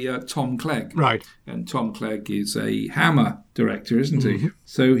by Tom Clegg. Right. And Tom Clegg is a Hammer director, isn't he?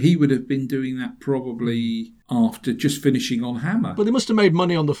 So he would have been doing that probably after just finishing on Hammer. But they must have made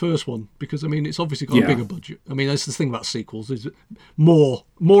money on the first one, because, I mean, it's obviously got a bigger budget. I mean, that's the thing about sequels, is more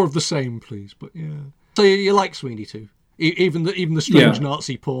of the same, please. But yeah. So you like Sweeney too? Even the strange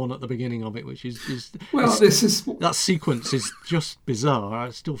Nazi porn at the beginning of it, which is that sequence is just bizarre. I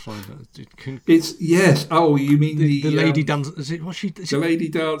still find that it's yes. Oh, you mean the lady dancing? The lady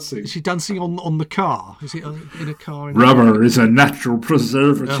dancing? Is she dancing on the car? Is it in a car? Rubber is a natural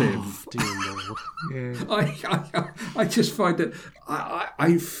preservative. Oh, dear Lord. Yeah. I just find that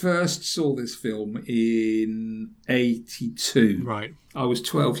I first saw this film in 1982. Right. I was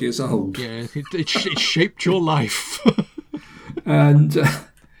 12 years old. Yeah, it shaped your life. And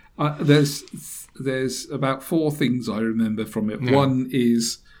there's about 4 things I remember from it. Yeah. One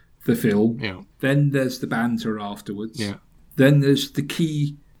is the film. Yeah. Then there's the banter afterwards. Yeah. Then there's the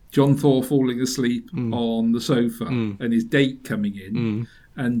key, John Thor falling asleep on the sofa and his date coming in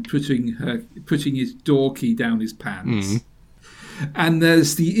and putting his door key down his pants. And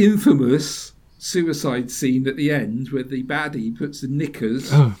there's the infamous suicide scene at the end where the baddie puts the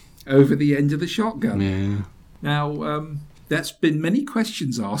knickers over the end of the shotgun. Yeah. Now, there's been many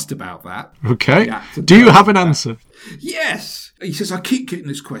questions asked about that. Okay. Do you have an answer? Yes. He says, I keep getting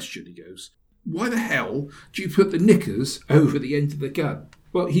this question. He goes, why the hell do you put the knickers over the end of the gun?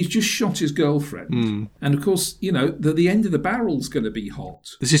 Well, he's just shot his girlfriend. And, of course, the end of the barrel's going to be hot.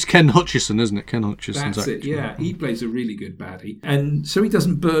 This is Ken Hutchison, isn't it? Ken Hutchison's That's it, actor. yeah. He plays a really good baddie. And so he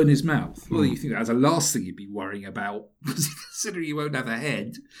doesn't burn his mouth. Well, you think that's the last thing you'd be worrying about, considering he won't have a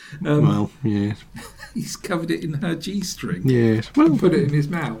head. Well, yes. He's covered it in her G-string. Yes. Well, Put it in his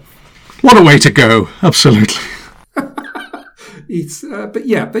mouth. what a way to go. Absolutely. But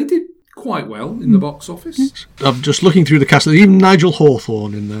yeah, they did quite well in the box office. I'm just looking through the cast. There's even Nigel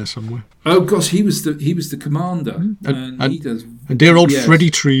Hawthorne in there somewhere. Oh gosh, he was the commander, and he does. And dear old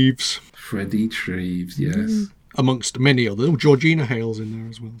Freddie Treves. Freddie Treves, yes. Amongst many others. Oh, Georgina Hale's in there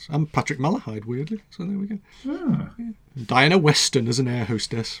as well. And Patrick Malahide, weirdly. So there we go. Ah. Yeah. Diana Weston as an air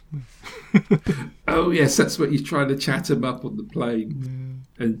hostess. Oh yes, that's what he's trying to chat him up on the plane.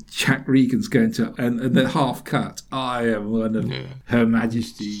 Yeah. And Jack Regan's going to, and the half cut. I am one of Her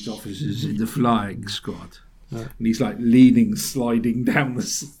Majesty's officers in the flying squad. And he's like sliding down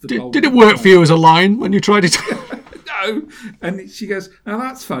the Did it work for you as a line when you tried it? No. And she goes, "Now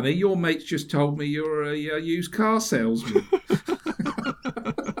that's funny. Your mate's just told me you're a used car salesman."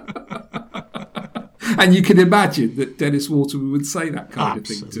 And you can imagine that Dennis Waterman would say that kind of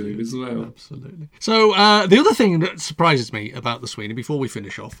thing to him as well. Absolutely. So the other thing that surprises me about the Sweeney, before we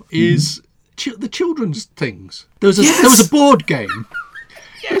finish off, is the children's things. There was a board game.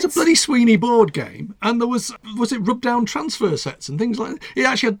 There was a bloody Sweeney board game, and there was it rub down transfer sets and things like that. It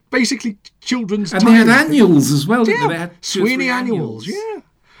actually had basically children's. And they had annuals as well. Yeah, they had Sweeney annuals. Yeah,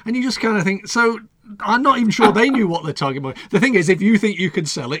 and you just kind of think so. I'm not even sure they knew what they're talking about. The thing is, if you think you can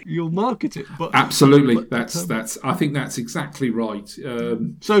sell it, you'll market it. But absolutely, that's. I think that's exactly right.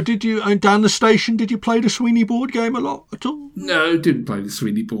 So, did you down the station? Did you play the Sweeney board game a lot at all? No, didn't play the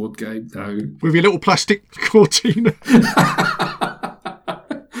Sweeney board game. No, with your little plastic Cortina.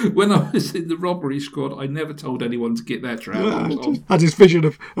 When I was in the robbery squad, I never told anyone to get their trousers on. I had this vision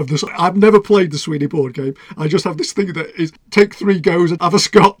of this. I've never played the Sweeney board game. I just have this thing that is take 3 goes and have a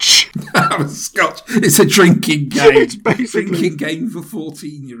scotch. Have a scotch. It's a drinking game. It's basically a drinking game for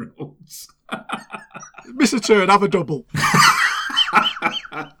 14-year-olds. Miss a turn, have a double.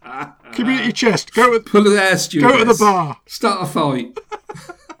 Community chest. Go to pull the air stewardess. Go to the bar. Start a fight.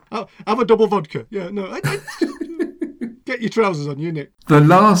 Have a double vodka. Yeah, no. Get your trousers on, you Nick. The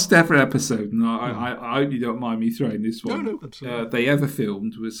last ever episode, and I hope you don't mind me throwing this one. No, absolutely. They ever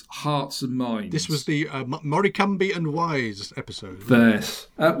filmed was Hearts and Minds. This was the Morricambe and Wise episode. Yes.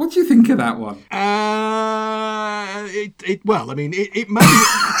 What do you think of that one?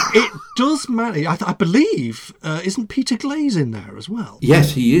 It does matter. I believe isn't Peter Glaze in there as well?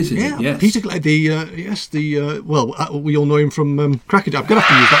 Yes, he is. Yes. Peter Glaze. We all know him from Cracker. I'm going to have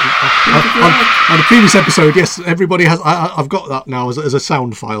to use that on a previous episode. Yes, everybody has. I've got that now as a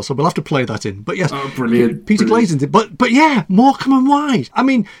sound file, so we'll have to play that in. But yes, brilliant. Peter Glaze in it. But yeah, Morecambe and Wise. I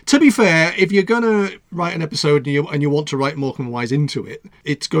mean, to be fair, if you're going to write an episode and you want to write Morecambe and Wise into it,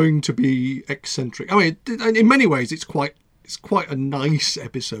 it's going to be eccentric. I mean, in many ways, it's quite a nice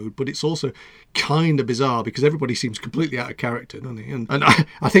episode, but it's also kind of bizarre because everybody seems completely out of character, don't they? And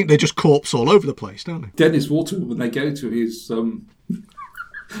I think they just corpse all over the place, don't they? Dennis Waterman, when they go to his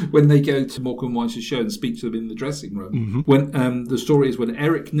when they go to Morecambe Wise's show and speak to them in the dressing room, when the story is when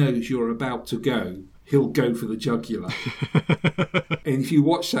Eric knows you're about to go, he'll go for the jugular. And if you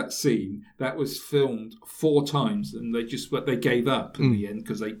watch that scene, that was filmed 4 times, and they gave up in the end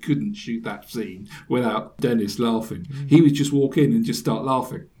because they couldn't shoot that scene without Dennis laughing. He would just walk in and just start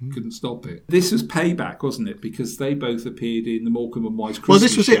laughing. Couldn't stop it. This was payback, wasn't it? Because they both appeared in the Morecambe and Wise Christmas Well,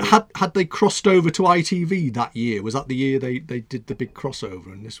 this was show. it. Had they crossed over to ITV that year? Was that the year they did the big crossover,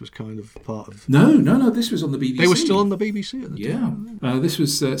 and this was kind of part of... No. This was on the BBC. They were still on the BBC at the time. Yeah. This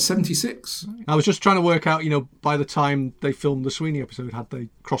was 76. I was just trying to work out, by the time they filmed the Sweeney episode, had they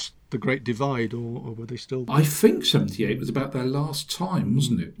crossed the Great Divide, or were they still... I think 78 was about their last time,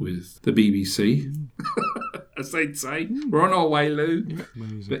 wasn't it, with the BBC? As they'd say. We're on our way, Lou. Yeah,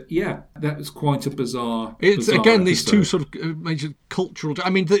 amazing. But yeah, that was quite a bizarre... It's, bizarre again, episode. these two sort of major cultural... I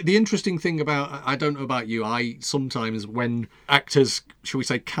mean, the interesting thing about... I don't know about you, I sometimes, when actors, shall we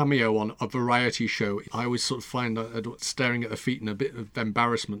say, cameo on a variety show, I always sort of find staring at their feet in a bit of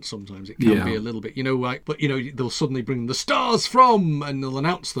embarrassment sometimes. It can be a little bit, but they'll suddenly bring the stars from, and they'll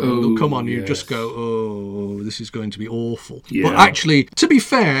announce them, and they'll come on, and you just go, oh, this is going to be awful. Yeah. But actually, to be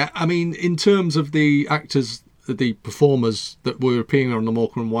fair, I mean, in terms of the actors the performers that were appearing on the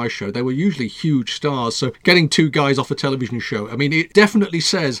Morecambe and Wise show, they were usually huge stars. So getting two guys off a television show, I mean, it definitely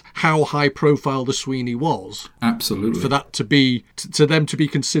says how high profile the Sweeney was. Absolutely. For that to be, to them to be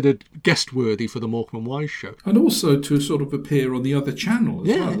considered guest worthy for the Morecambe and Wise show. And also to sort of appear on the other channel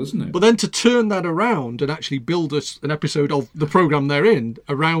as well, isn't it? But then to turn that around and actually build us an episode of the programme they're in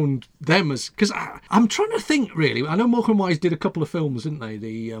around them, as because I'm trying to think really. I know Morecambe and Wise did a couple of films, didn't they?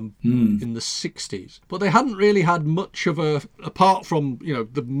 In the 60s, but they hadn't really had much of a, apart from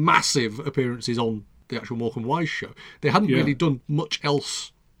the massive appearances on the actual Morecambe and Wise show. They hadn't really done much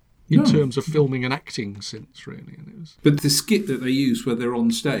else in terms of filming and acting since, really. And it was... But the skit that they use where they're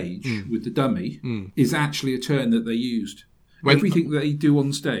on stage with the dummy is actually a turn that they used. Everything that they do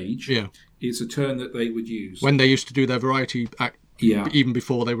on stage is a turn that they would use. When they used to do their variety act, even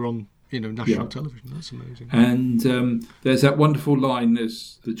before they were on national television. That's amazing. And there's that wonderful line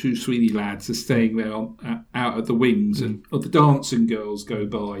as the two Sweeney lads are staying there out at the wings and the dancing girls go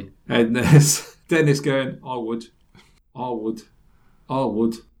by. And there's Dennis going, I would.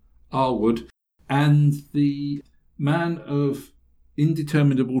 And the man of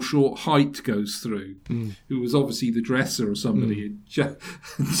indeterminable short height goes through, who was obviously the dresser or somebody. And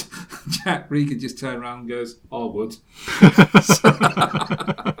Jack Regan just turned around and goes, I would.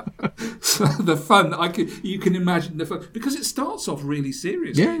 So the fun, you can imagine the fun, because it starts off really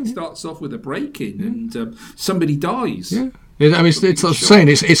seriously. It starts off with a break-in and somebody dies. I mean, it's saying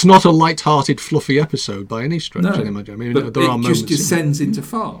it's not a light-hearted, fluffy episode by any stretch. I imagine. I mean, but there are moments. It just descends into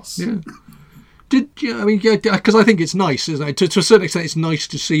farce. Yeah. Because I think it's nice, isn't it? To a certain extent, it's nice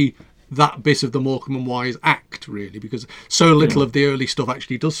to see that bit of the Morecambe and Wise act, really, because so little of the early stuff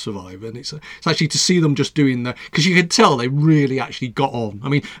actually does survive, and it's actually to see them just doing that, because you can tell they really actually got on. I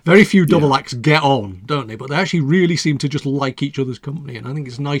mean, very few double acts get on, don't they? But they actually really seem to just like each other's company, and I think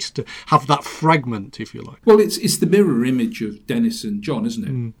it's nice to have that fragment, if you like. Well, it's the mirror image of Dennis and John, isn't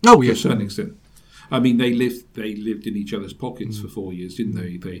it? Oh, yes. To a certain extent. I mean, they lived in each other's pockets for 4 years, didn't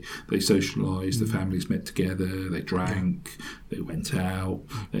they? They socialised, the families met together, they drank, they went out,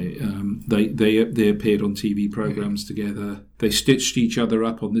 they appeared on TV programmes together, they stitched each other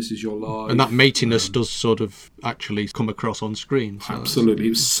up on This Is Your Life. And that matiness does sort of actually come across on screen. So absolutely,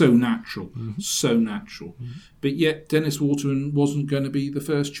 it was so natural, so natural. But yet Dennis Waterman wasn't going to be the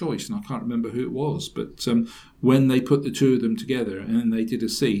first choice, and I can't remember who it was, but when they put the two of them together and they did a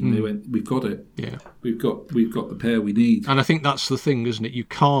scene, they went, "We've got it. Yeah, we've got the pair we need." And I think that's the thing, isn't it? You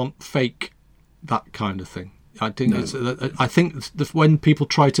can't fake that kind of thing. I think when people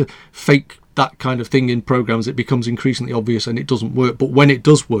try to fake that kind of thing in programs, it becomes increasingly obvious and it doesn't work. But when it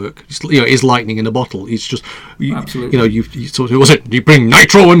does work, it's lightning in a bottle. It's just absolutely. You sort of, was it? You bring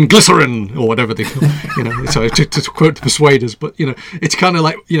nitro and glycerin or whatever they call it. So to quote the Persuaders, but it's kind of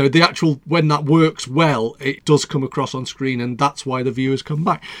like the actual, when that works well, it does come across on screen, and that's why the viewers come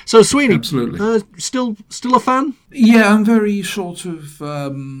back. So Sweeney, absolutely, still a fan? Yeah, I'm very sort of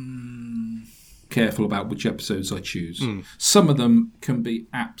careful about which episodes I choose. Some of them can be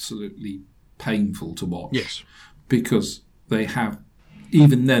absolutely painful to watch. Yes, because they have.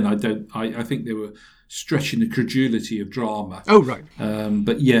 Even then, I think they were stretching the credulity of drama. Oh, right.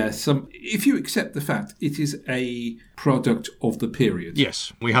 But if you accept the fact it is a product of the period.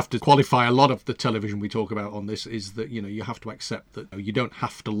 Yes, we have to qualify a lot of the television we talk about on this is that, you have to accept that you don't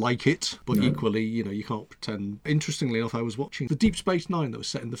have to like it, but equally, you can't pretend. Interestingly enough, I was watching the Deep Space Nine that was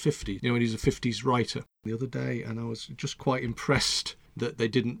set in the 50s, when he's a 50s writer the other day, and I was just quite impressed that they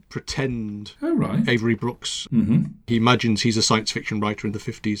didn't pretend. Oh, right. Avery Brooks, he imagines he's a science fiction writer in the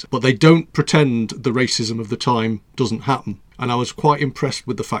 50s, but they don't pretend the racism of the time doesn't happen. And I was quite impressed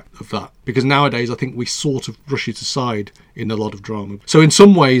with the fact of that, because nowadays I think we sort of brush it aside in a lot of drama. So in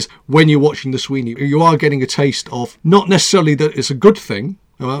some ways, when you're watching the Sweeney, you are getting a taste of, not necessarily that it's a good thing,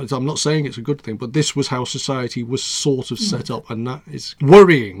 I'm not saying it's a good thing, but this was how society was sort of set up, and that is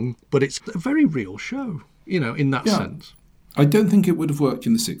worrying, but it's a very real show, in that sense. I don't think it would have worked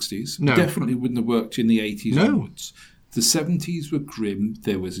in the 60s. No. Definitely wouldn't have worked in the 80s onwards. The 70s were grim.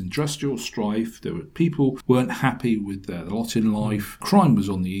 There was industrial strife. There were people weren't happy with their lot in life. Crime was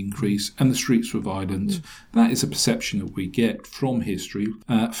on the increase, and the streets were violent. That is a perception that we get from history.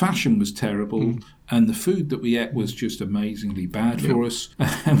 Fashion was terrible, and the food that we ate was just amazingly bad for us.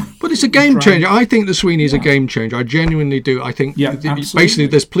 But it's a game changer. I think the Sweeney is a game changer. I genuinely do. I think basically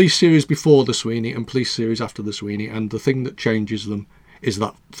there's police series before the Sweeney and police series after the Sweeney, and the thing that changes them is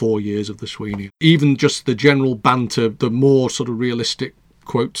that 4 years of the Sweeney. Even just the general banter, the more sort of realistic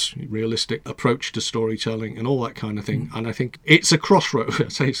quotes, realistic approach to storytelling and all that kind of thing. And I think it's a crossroads. I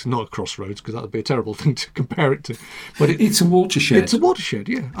say it's not a crossroads because that would be a terrible thing to compare it to. But it's a watershed. It's a watershed,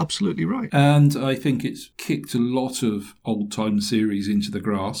 yeah, absolutely right. And I think it's kicked a lot of old-time series into the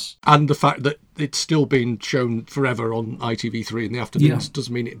grass. And the fact that it's still been shown forever on ITV3 in the afternoons does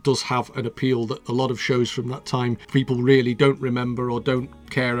mean it does have an appeal that a lot of shows from that time people really don't remember or don't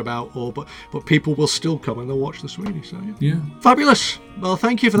care about, but people will still come and they'll watch the Sweeney. So yeah. Fabulous. Well,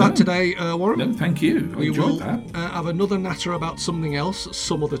 thank you for that today, Warren. No, thank you. We will that. Have another natter about something else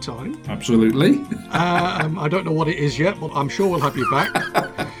some other time. Absolutely. I don't know what it is yet, but I'm sure we'll have you back.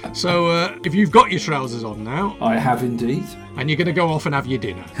 So if you've got your trousers on now... I have indeed. And you're going to go off and have your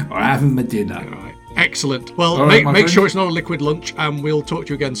dinner. I'm having my dinner. All right. Excellent. Well, right, make sure it's not a liquid lunch, and we'll talk to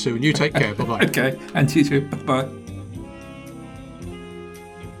you again soon. You take care. Bye-bye. Okay, and you too. Bye-bye.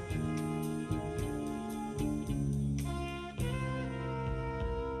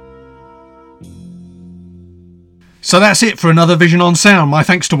 So that's it for another Vision on Sound. My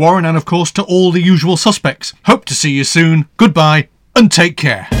thanks to Warren and, of course, to all the usual suspects. Hope to see you soon. Goodbye and take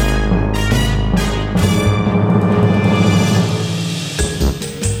care.